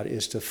by God,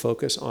 is to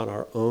focus on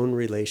our own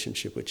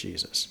relationship with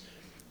Jesus.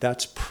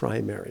 That's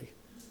primary.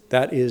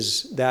 That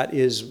is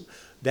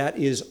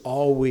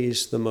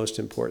always the most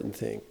important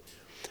thing.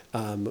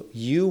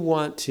 You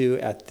want to,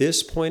 at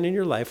this point in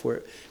your life,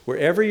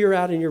 wherever you're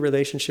at in your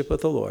relationship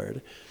with the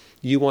Lord,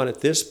 you want at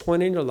this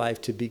point in your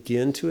life to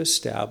begin to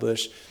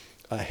establish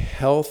a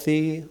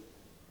healthy,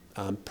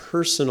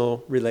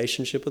 personal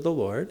relationship with the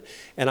Lord.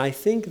 And I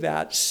think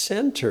that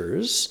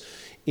centers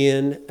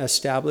in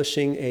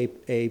establishing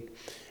a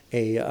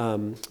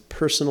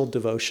personal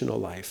devotional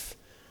life,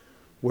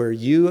 where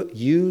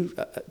you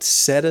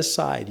set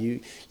aside,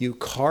 you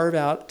carve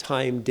out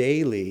time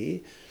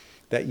daily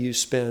that you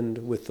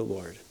spend with the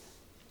Lord.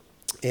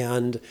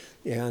 And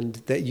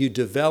that you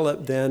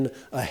develop then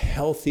a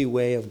healthy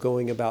way of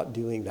going about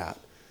doing that,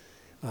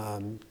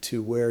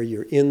 to where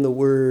you're in the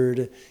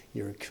Word,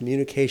 you're in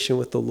communication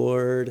with the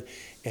Lord,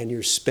 and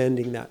you're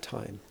spending that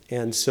time.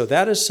 And so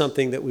that is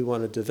something that we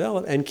want to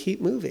develop and keep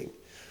moving.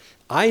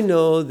 I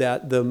know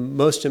that the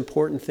most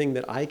important thing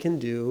that I can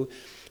do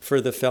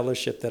for the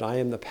fellowship that I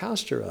am the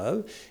pastor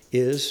of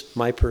is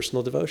my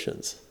personal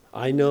devotions.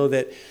 I know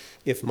that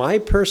if my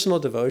personal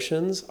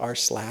devotions are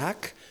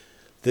slack,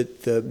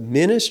 that the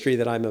ministry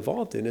that I'm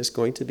involved in is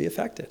going to be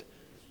affected.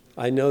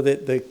 I know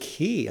that the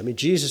key,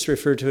 Jesus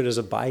referred to it as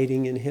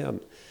abiding in him.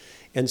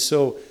 And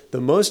so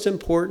the most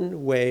important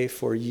way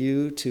for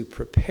you to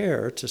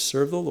prepare to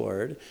serve the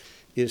Lord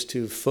is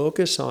to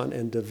focus on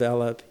and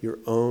develop your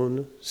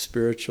own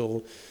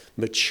spiritual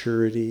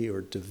maturity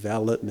or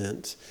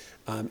development.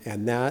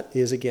 And that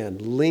is, again,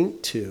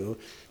 linked to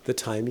the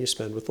time you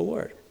spend with the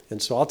Lord.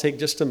 And so I'll take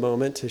just a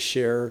moment to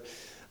share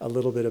a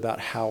little bit about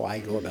how I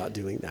go about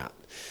doing that.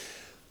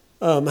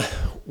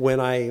 When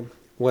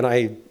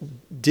I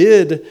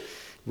did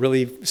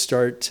really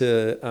start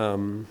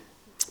to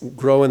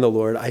grow in the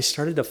Lord, I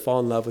started to fall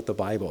in love with the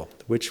Bible,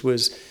 which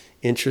was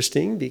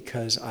interesting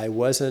because I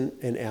wasn't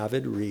an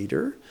avid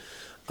reader,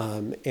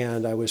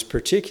 and I was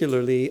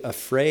particularly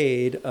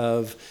afraid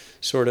of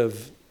sort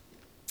of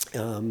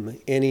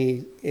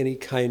any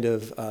kind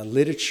of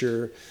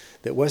literature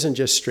that wasn't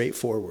just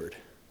straightforward.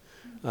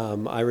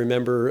 I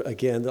remember,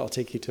 again, I'll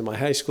take you to my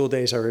high school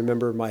days. I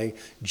remember my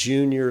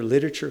junior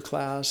literature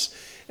class,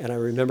 and I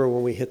remember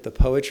when we hit the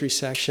poetry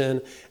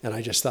section, and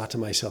I just thought to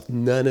myself,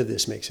 none of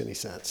this makes any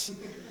sense.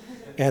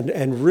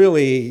 And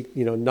really,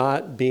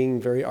 not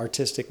being very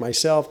artistic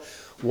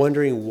myself,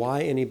 wondering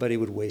why anybody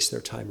would waste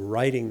their time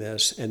writing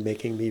this and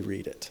making me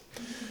read it.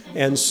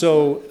 And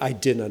so I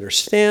didn't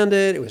understand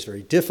it. It was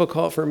very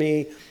difficult for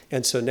me.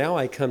 And so now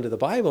I come to the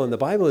Bible, and the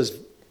Bible is,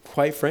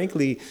 quite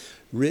frankly,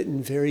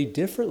 written very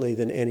differently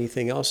than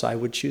anything else I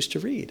would choose to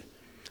read.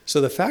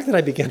 So the fact that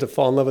I began to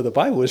fall in love with the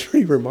Bible was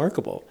pretty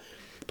remarkable.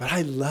 But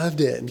I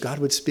loved it, and God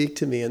would speak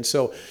to me. And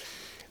so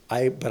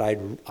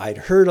I'd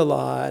heard a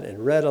lot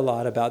and read a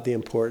lot about the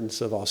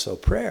importance of also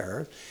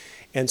prayer.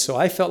 And so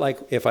I felt like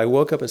if I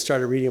woke up and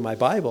started reading my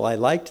Bible, I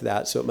liked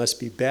that, so it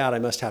must be bad. I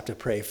must have to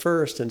pray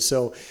first. And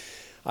so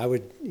I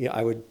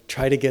would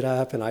try to get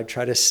up, and I'd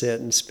try to sit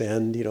and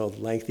spend,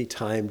 lengthy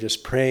time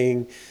just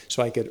praying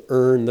so I could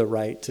earn the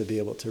right to be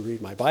able to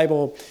read my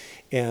Bible.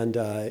 And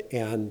I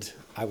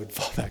would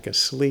fall back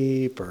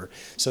asleep.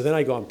 So then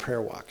I go on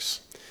prayer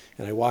walks,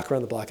 and I walk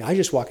around the block, and I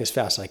just walk as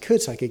fast as I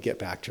could so I could get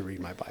back to read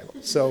my Bible.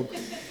 So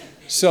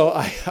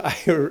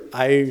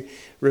I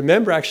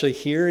remember actually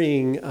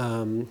hearing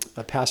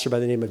a pastor by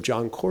the name of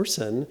John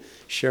Corson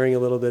sharing a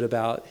little bit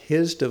about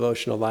his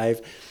devotional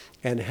life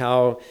and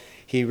how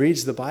he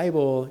reads the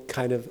Bible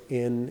kind of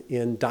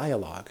in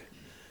dialogue.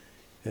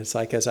 And it's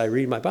like, as I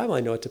read my Bible,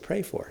 I know what to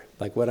pray for,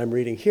 like what I'm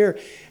reading here.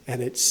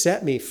 And it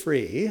set me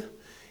free.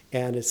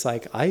 And it's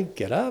like, I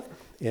get up,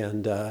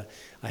 and I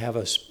have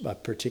a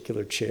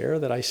particular chair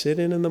that I sit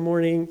in the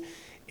morning,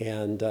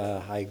 and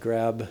I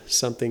grab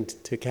something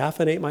to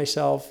caffeinate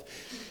myself,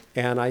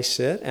 and I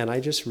sit, and I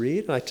just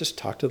read, and I just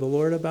talk to the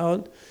Lord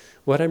about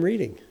what I'm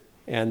reading.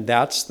 And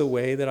that's the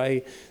way that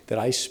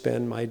I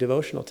spend my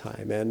devotional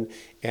time.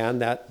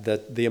 And that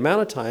the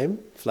amount of time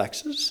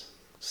flexes.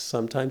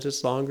 Sometimes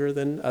it's longer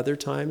than other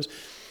times,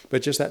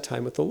 but just that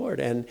time with the Lord.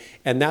 And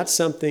that's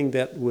something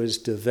that was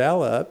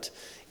developed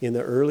in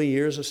the early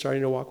years of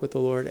starting to walk with the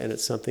Lord, and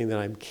it's something that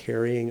I'm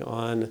carrying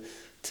on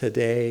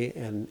today.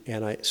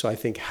 So I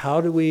think,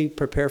 how do we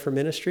prepare for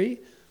ministry?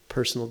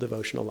 Personal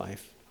devotional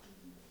life.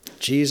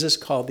 Jesus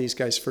called these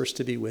guys first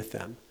to be with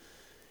them.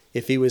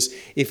 If he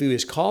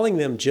was calling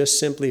them just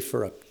simply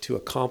to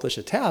accomplish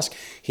a task,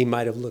 he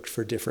might have looked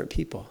for different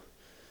people.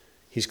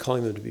 He's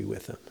calling them to be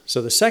with him.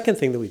 So the second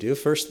thing that we do,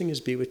 first thing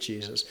is be with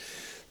Jesus.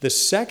 The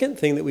second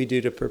thing that we do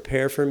to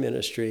prepare for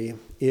ministry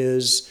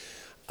is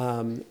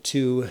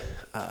to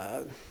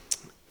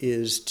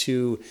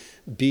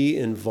be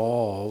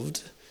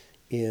involved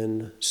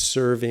in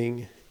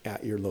serving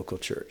at your local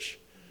church.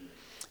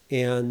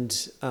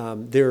 And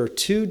there are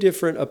two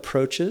different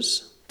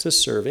approaches to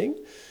serving.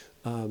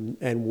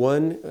 And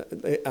one,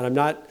 and I'm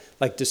not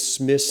like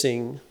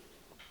dismissing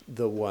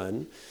the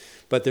one,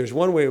 but there's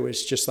one way where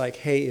it's just like,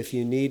 hey, if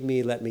you need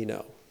me, let me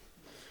know.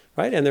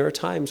 Right? And there are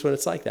times when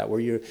it's like that,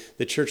 where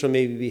the church will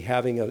maybe be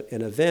having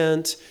an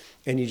event,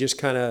 and you just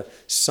kind of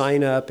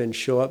sign up and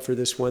show up for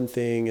this one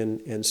thing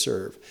and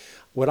serve.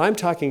 What I'm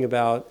talking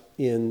about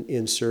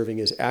in serving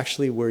is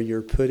actually where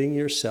you're putting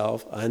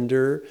yourself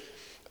under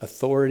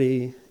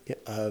authority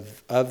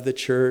of the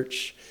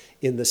church,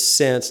 in the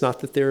sense, not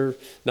that they're,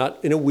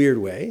 not in a weird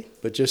way,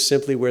 but just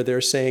simply where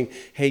they're saying,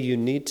 hey, you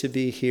need to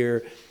be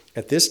here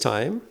at this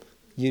time.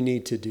 You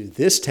need to do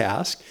this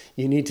task.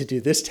 You need to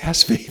do this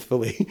task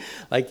faithfully.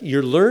 Like,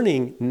 you're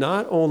learning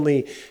not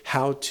only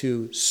how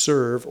to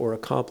serve or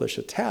accomplish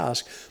a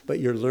task, but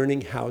you're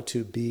learning how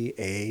to be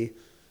a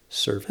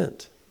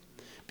servant.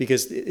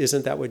 Because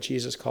isn't that what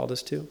Jesus called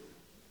us to?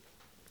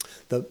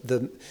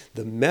 The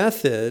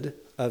method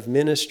of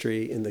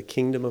ministry in the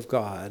kingdom of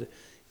God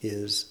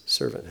is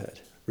servanthood,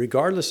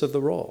 regardless of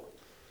the role.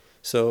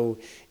 So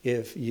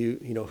if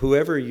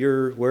wherever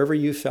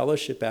you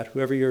fellowship at,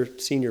 whoever your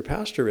senior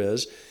pastor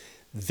is,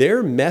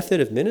 their method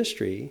of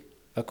ministry,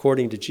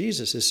 according to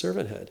Jesus, is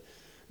servanthood.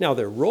 Now,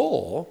 their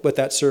role, what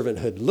that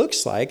servanthood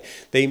looks like,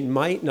 they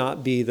might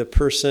not be the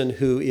person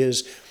who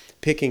is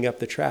picking up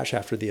the trash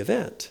after the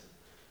event.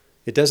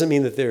 It doesn't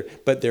mean that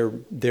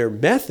their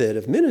method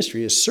of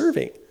ministry is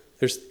serving.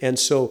 And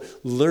so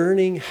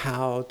learning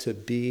how to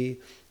be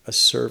a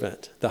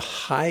servant, the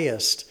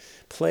highest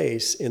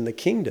place in the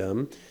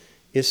kingdom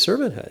is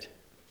servanthood.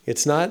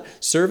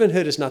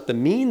 Servanthood is not the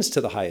means to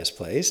the highest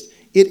place.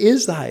 It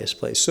is the highest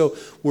place. So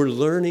we're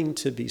learning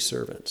to be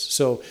servants.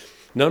 So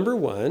number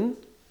one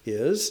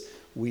is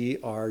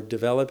we are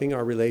developing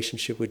our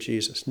relationship with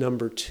Jesus.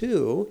 Number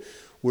two,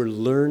 we're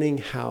learning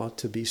how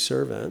to be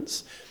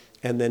servants.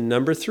 And then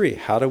number three,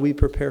 how do we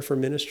prepare for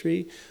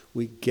ministry?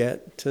 We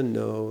get to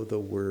know the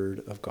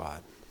Word of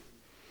God.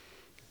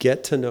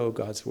 Get to know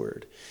God's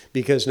Word.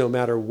 Because no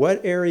matter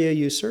what area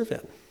you serve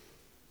in,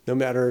 no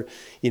matter,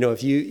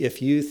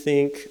 if you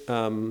think,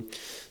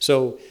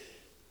 so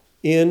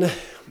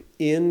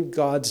in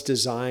God's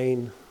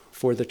design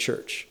for the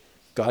church,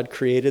 God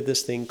created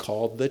this thing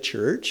called the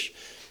church,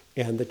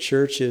 and the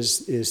church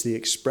is the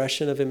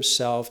expression of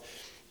himself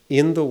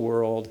in the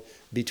world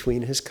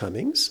between his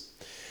comings.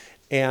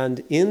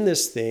 And in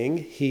this thing,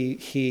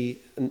 he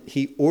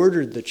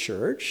ordered the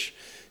church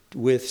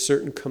with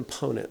certain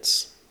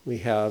components. We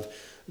have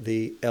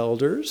the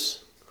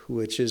elders,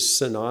 which is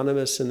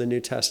synonymous in the New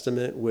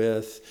Testament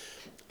with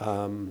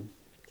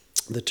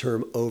the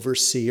term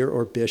overseer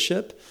or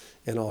bishop,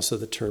 and also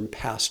the term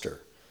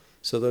pastor.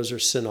 So those are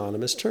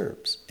synonymous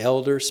terms.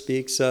 Elder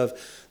speaks of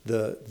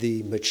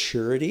the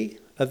maturity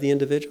of the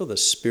individual, the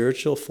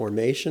spiritual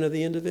formation of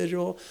the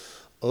individual.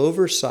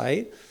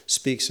 Oversight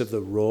speaks of the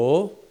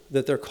role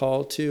that they're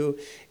called to,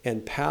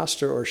 and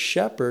pastor or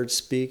shepherd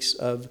speaks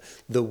of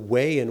the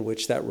way in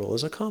which that role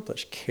is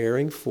accomplished,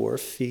 caring for,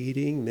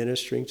 feeding,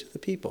 ministering to the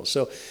people.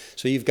 So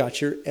you've got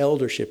your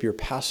eldership, your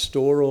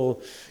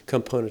pastoral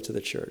component to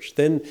the church.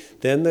 Then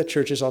the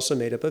church is also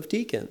made up of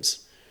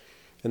deacons.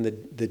 And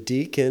the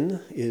deacon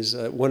is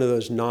one of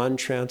those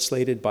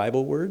non-translated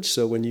Bible words.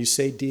 So when you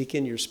say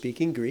deacon, you're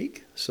speaking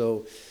Greek.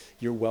 So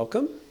you're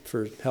welcome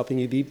for helping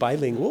you be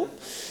bilingual.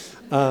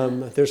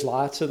 There's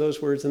lots of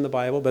those words in the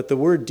Bible, but the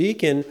word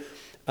deacon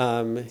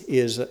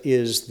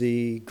is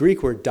the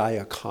Greek word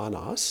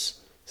diakonos.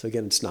 So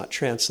again, it's not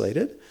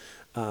translated.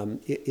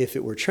 If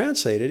it were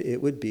translated, it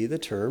would be the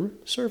term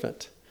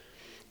servant.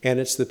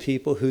 And it's the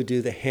people who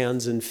do the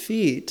hands and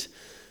feet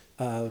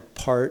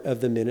part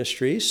of the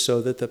ministry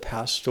so that the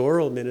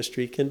pastoral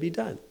ministry can be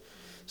done.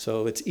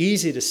 So it's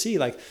easy to see,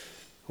 like,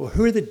 well,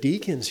 who are the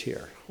deacons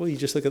here? Well, you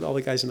just look at all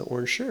the guys in the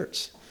orange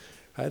shirts.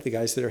 Right? The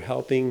guys that are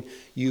helping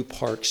you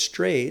park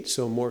straight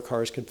so more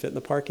cars can fit in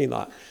the parking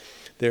lot.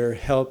 They're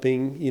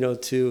helping,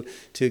 to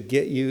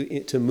get you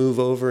to move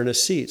over in a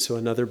seat so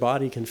another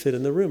body can fit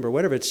in the room or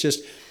whatever. It's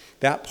just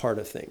that part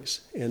of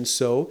things. And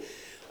so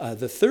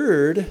the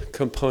third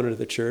component of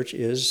the church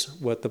is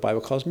what the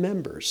Bible calls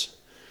members.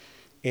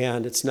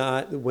 And it's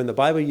not, when the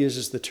Bible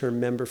uses the term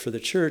member for the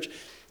church,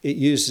 it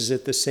uses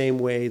it the same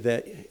way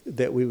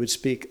that we would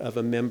speak of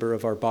a member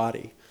of our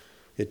body.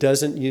 It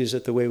doesn't use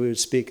it the way we would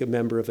speak a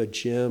member of a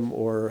gym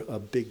or a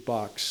big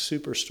box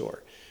superstore,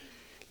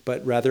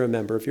 but rather a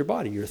member of your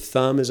body. Your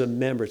thumb is a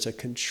member. It's a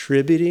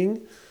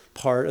contributing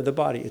part of the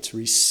body. It's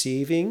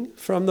receiving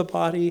from the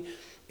body,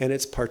 and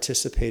it's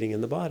participating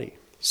in the body.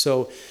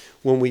 So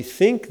when we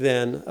think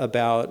then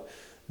about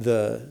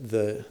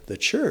the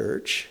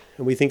church,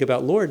 and we think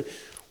about, Lord,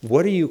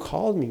 what are you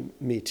calling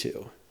me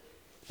to?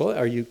 Well,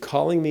 are you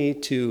calling me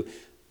to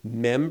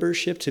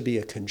membership, to be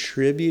a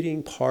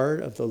contributing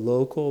part of the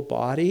local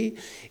body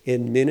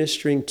in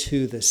ministering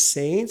to the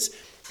saints,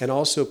 and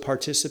also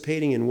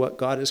participating in what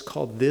God has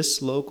called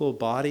this local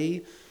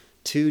body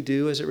to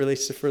do as it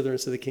relates to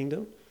furtherance of the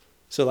kingdom?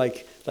 So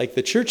like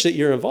the church that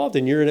you're involved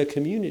in, you're in a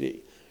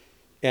community,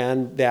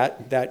 and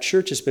that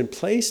church has been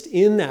placed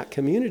in that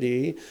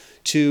community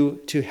to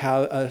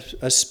have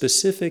a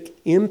specific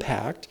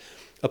impact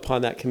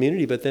upon that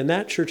community. But then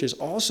that church is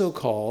also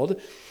called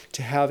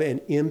to have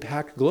an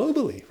impact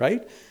globally,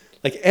 right?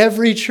 Like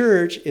every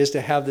church is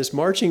to have this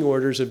marching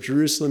orders of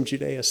Jerusalem,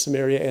 Judea,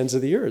 Samaria, ends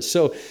of the earth.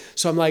 So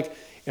I'm like,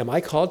 am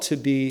I called to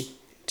be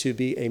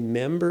a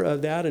member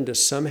of that and to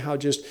somehow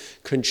just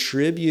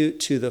contribute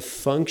to the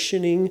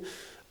functioning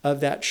of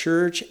that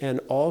church and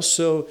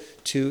also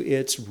to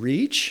its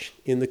reach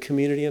in the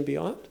community and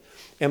beyond?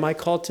 Am I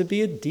called to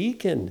be a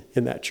deacon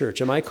in that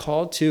church? Am I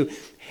called to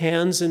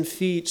hands and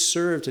feet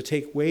serve, to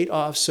take weight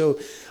off so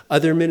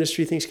other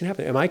ministry things can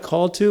happen? Am I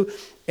called to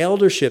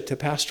eldership, to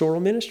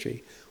pastoral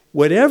ministry?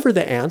 Whatever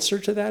the answer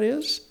to that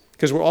is,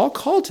 because we're all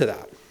called to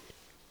that,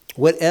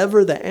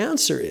 whatever the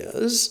answer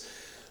is,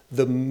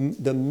 the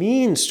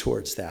means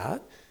towards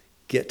that,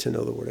 get to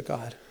know the Word of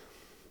God.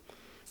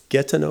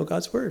 Get to know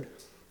God's Word.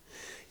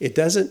 It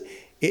doesn't,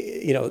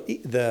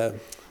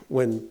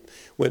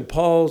 when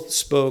Paul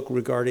spoke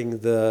regarding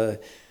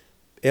the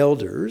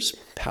elders,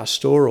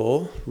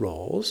 pastoral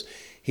roles,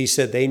 he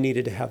said they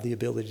needed to have the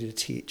ability to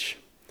teach.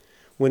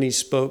 When he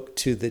spoke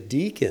to the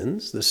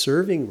deacons, the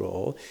serving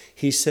role,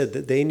 he said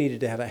that they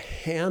needed to have a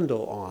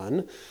handle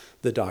on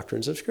the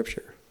doctrines of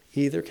Scripture.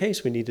 Either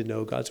case, we need to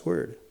know God's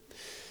Word.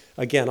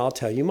 Again, I'll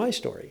tell you my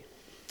story.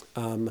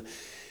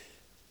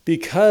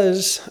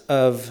 Because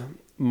of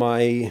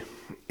my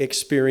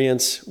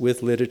experience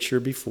with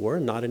literature before,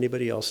 not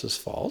anybody else's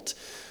fault,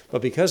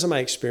 but because of my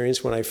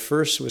experience when I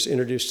first was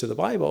introduced to the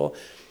Bible,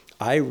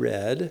 I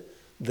read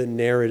the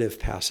narrative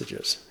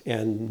passages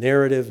and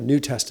narrative New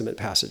Testament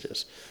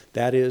passages.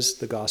 That is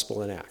the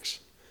Gospel and Acts.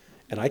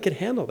 And I could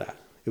handle that.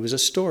 It was a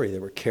story.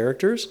 There were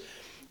characters.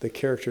 The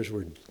characters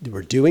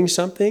were doing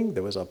something.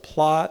 There was a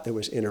plot. There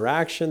was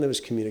interaction. There was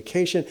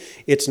communication.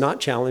 It's not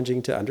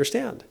challenging to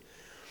understand.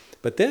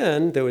 But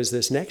then there was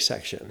this next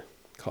section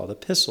called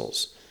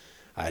epistles.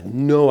 I had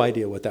no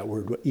idea what that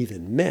word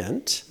even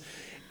meant.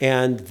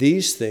 And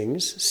these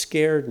things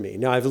scared me.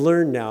 Now, I've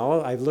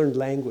learned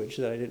language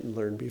that I didn't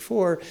learn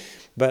before,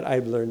 but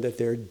I've learned that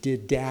they're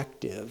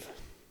didactive,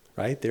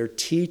 right? They're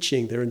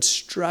teaching, they're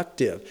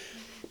instructive.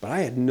 But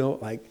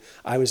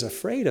I was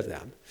afraid of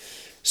them.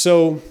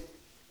 So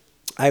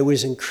I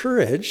was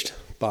encouraged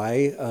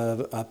by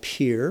a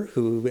peer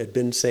who had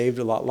been saved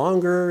a lot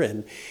longer,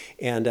 and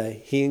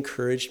he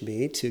encouraged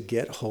me to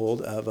get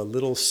hold of a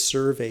little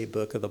survey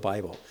book of the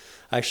Bible.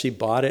 I actually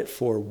bought it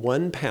for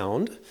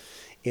 £1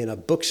 in a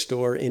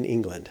bookstore in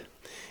England.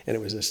 And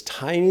it was this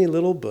tiny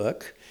little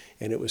book,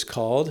 and it was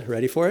called,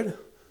 ready for it?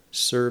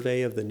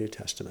 Survey of the New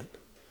Testament.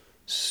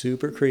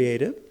 Super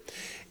creative.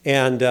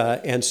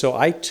 And so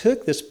I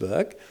took this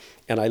book,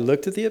 and I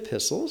looked at the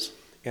epistles,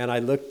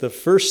 and the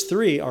first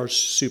three are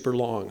super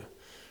long.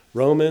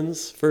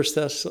 Romans, 1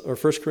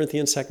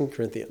 Corinthians, 2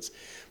 Corinthians.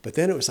 But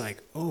then it was like,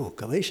 oh,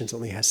 Galatians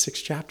only has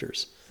 6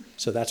 chapters.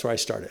 So that's where I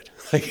started.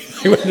 I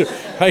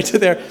went right to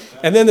there.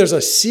 And then there's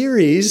a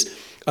series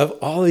of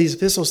all these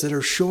epistles that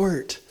are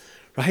short,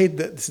 right?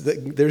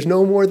 There's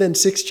no more than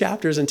 6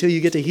 chapters until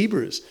you get to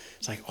Hebrews.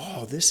 It's like,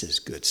 oh, this is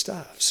good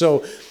stuff.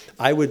 So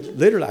I would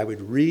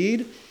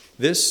read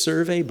this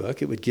survey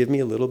book. It would give me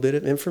a little bit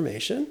of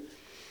information.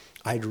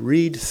 I'd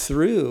read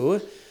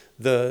through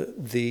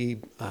the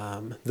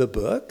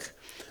book.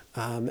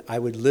 I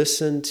would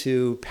listen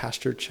to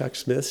Pastor Chuck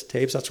Smith's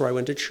tapes. That's where I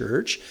went to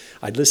church.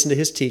 I'd listen to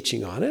his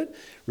teaching on it,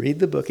 read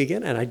the book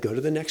again, and I'd go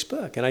to the next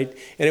book. And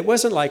it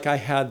wasn't like I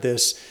had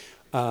this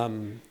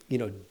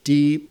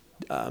deep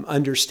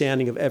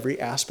understanding of every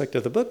aspect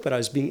of the book, but I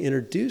was being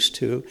introduced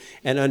to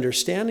an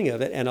understanding of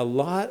it, and a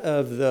lot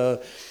of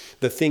the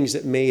things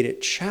that made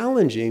it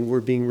challenging were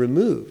being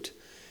removed.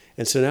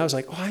 And so now I was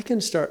like, I can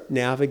start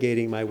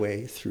navigating my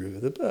way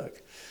through the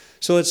book.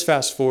 So let's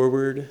fast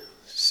forward.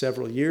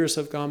 Several years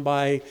have gone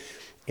by,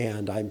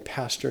 and I'm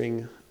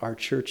pastoring our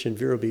church in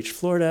Vero Beach,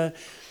 Florida,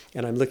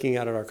 and I'm looking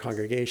out at our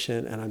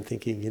congregation, and I'm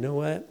thinking, you know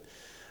what?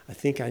 I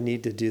think I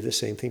need to do the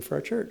same thing for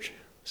our church.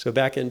 So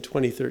back in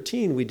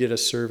 2013, we did a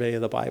survey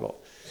of the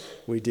Bible.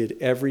 We did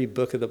every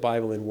book of the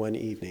Bible in one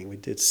evening. We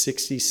did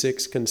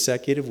 66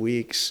 consecutive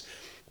weeks,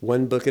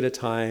 one book at a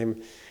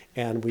time,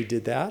 and we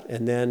did that.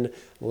 And then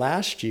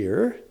last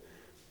year,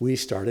 we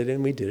started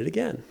and we did it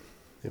again.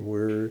 And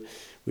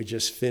we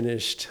just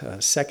finished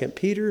 2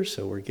 Peter,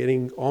 so we're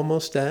getting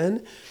almost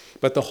done.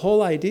 But the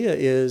whole idea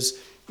is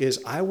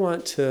I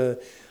want to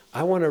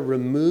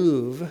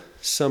remove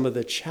some of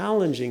the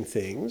challenging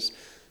things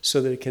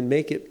so that it can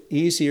make it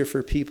easier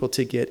for people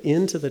to get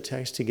into the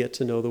text, to get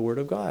to know the Word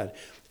of God.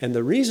 And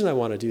the reason I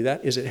want to do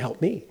that is it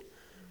helped me.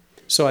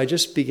 So I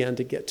just began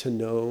to get to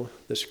know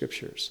the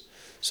Scriptures.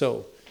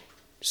 So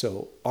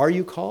are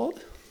you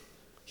called?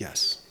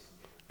 Yes,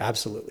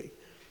 absolutely.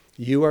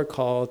 You are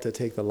called to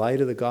take the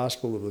light of the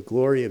gospel of the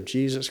glory of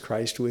Jesus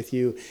Christ with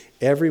you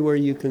everywhere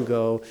you can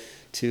go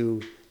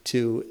to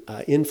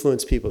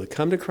influence people to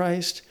come to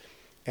Christ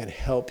and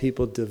help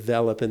people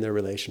develop in their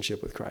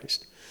relationship with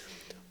Christ.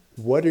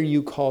 What are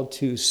you called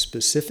to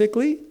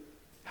specifically?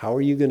 How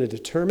are you going to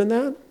determine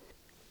that?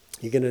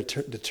 You're going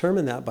to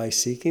determine that by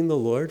seeking the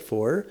Lord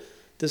for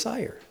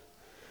desire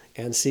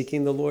and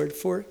seeking the Lord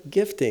for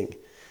gifting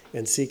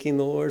and seeking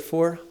the Lord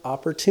for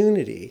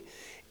opportunity.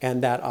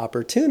 And that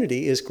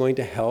opportunity is going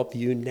to help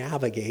you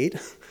navigate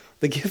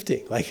the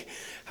gifting. Like,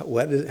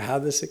 how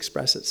does this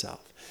express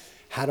itself?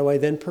 How do I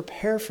then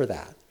prepare for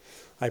that?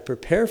 I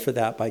prepare for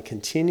that by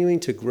continuing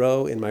to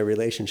grow in my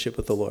relationship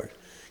with the Lord.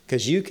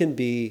 Because you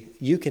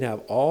can have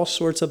all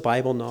sorts of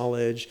Bible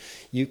knowledge.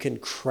 You can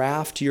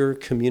craft your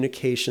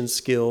communication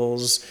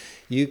skills.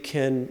 You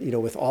can,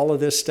 with all of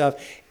this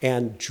stuff,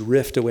 and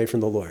drift away from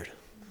the Lord.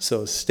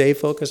 So stay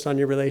focused on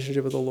your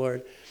relationship with the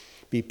Lord.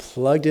 Be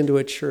plugged into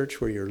a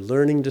church where you're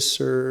learning to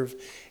serve,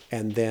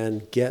 and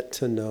then get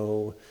to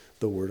know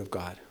the Word of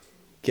God.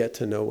 Get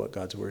to know what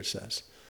God's Word says.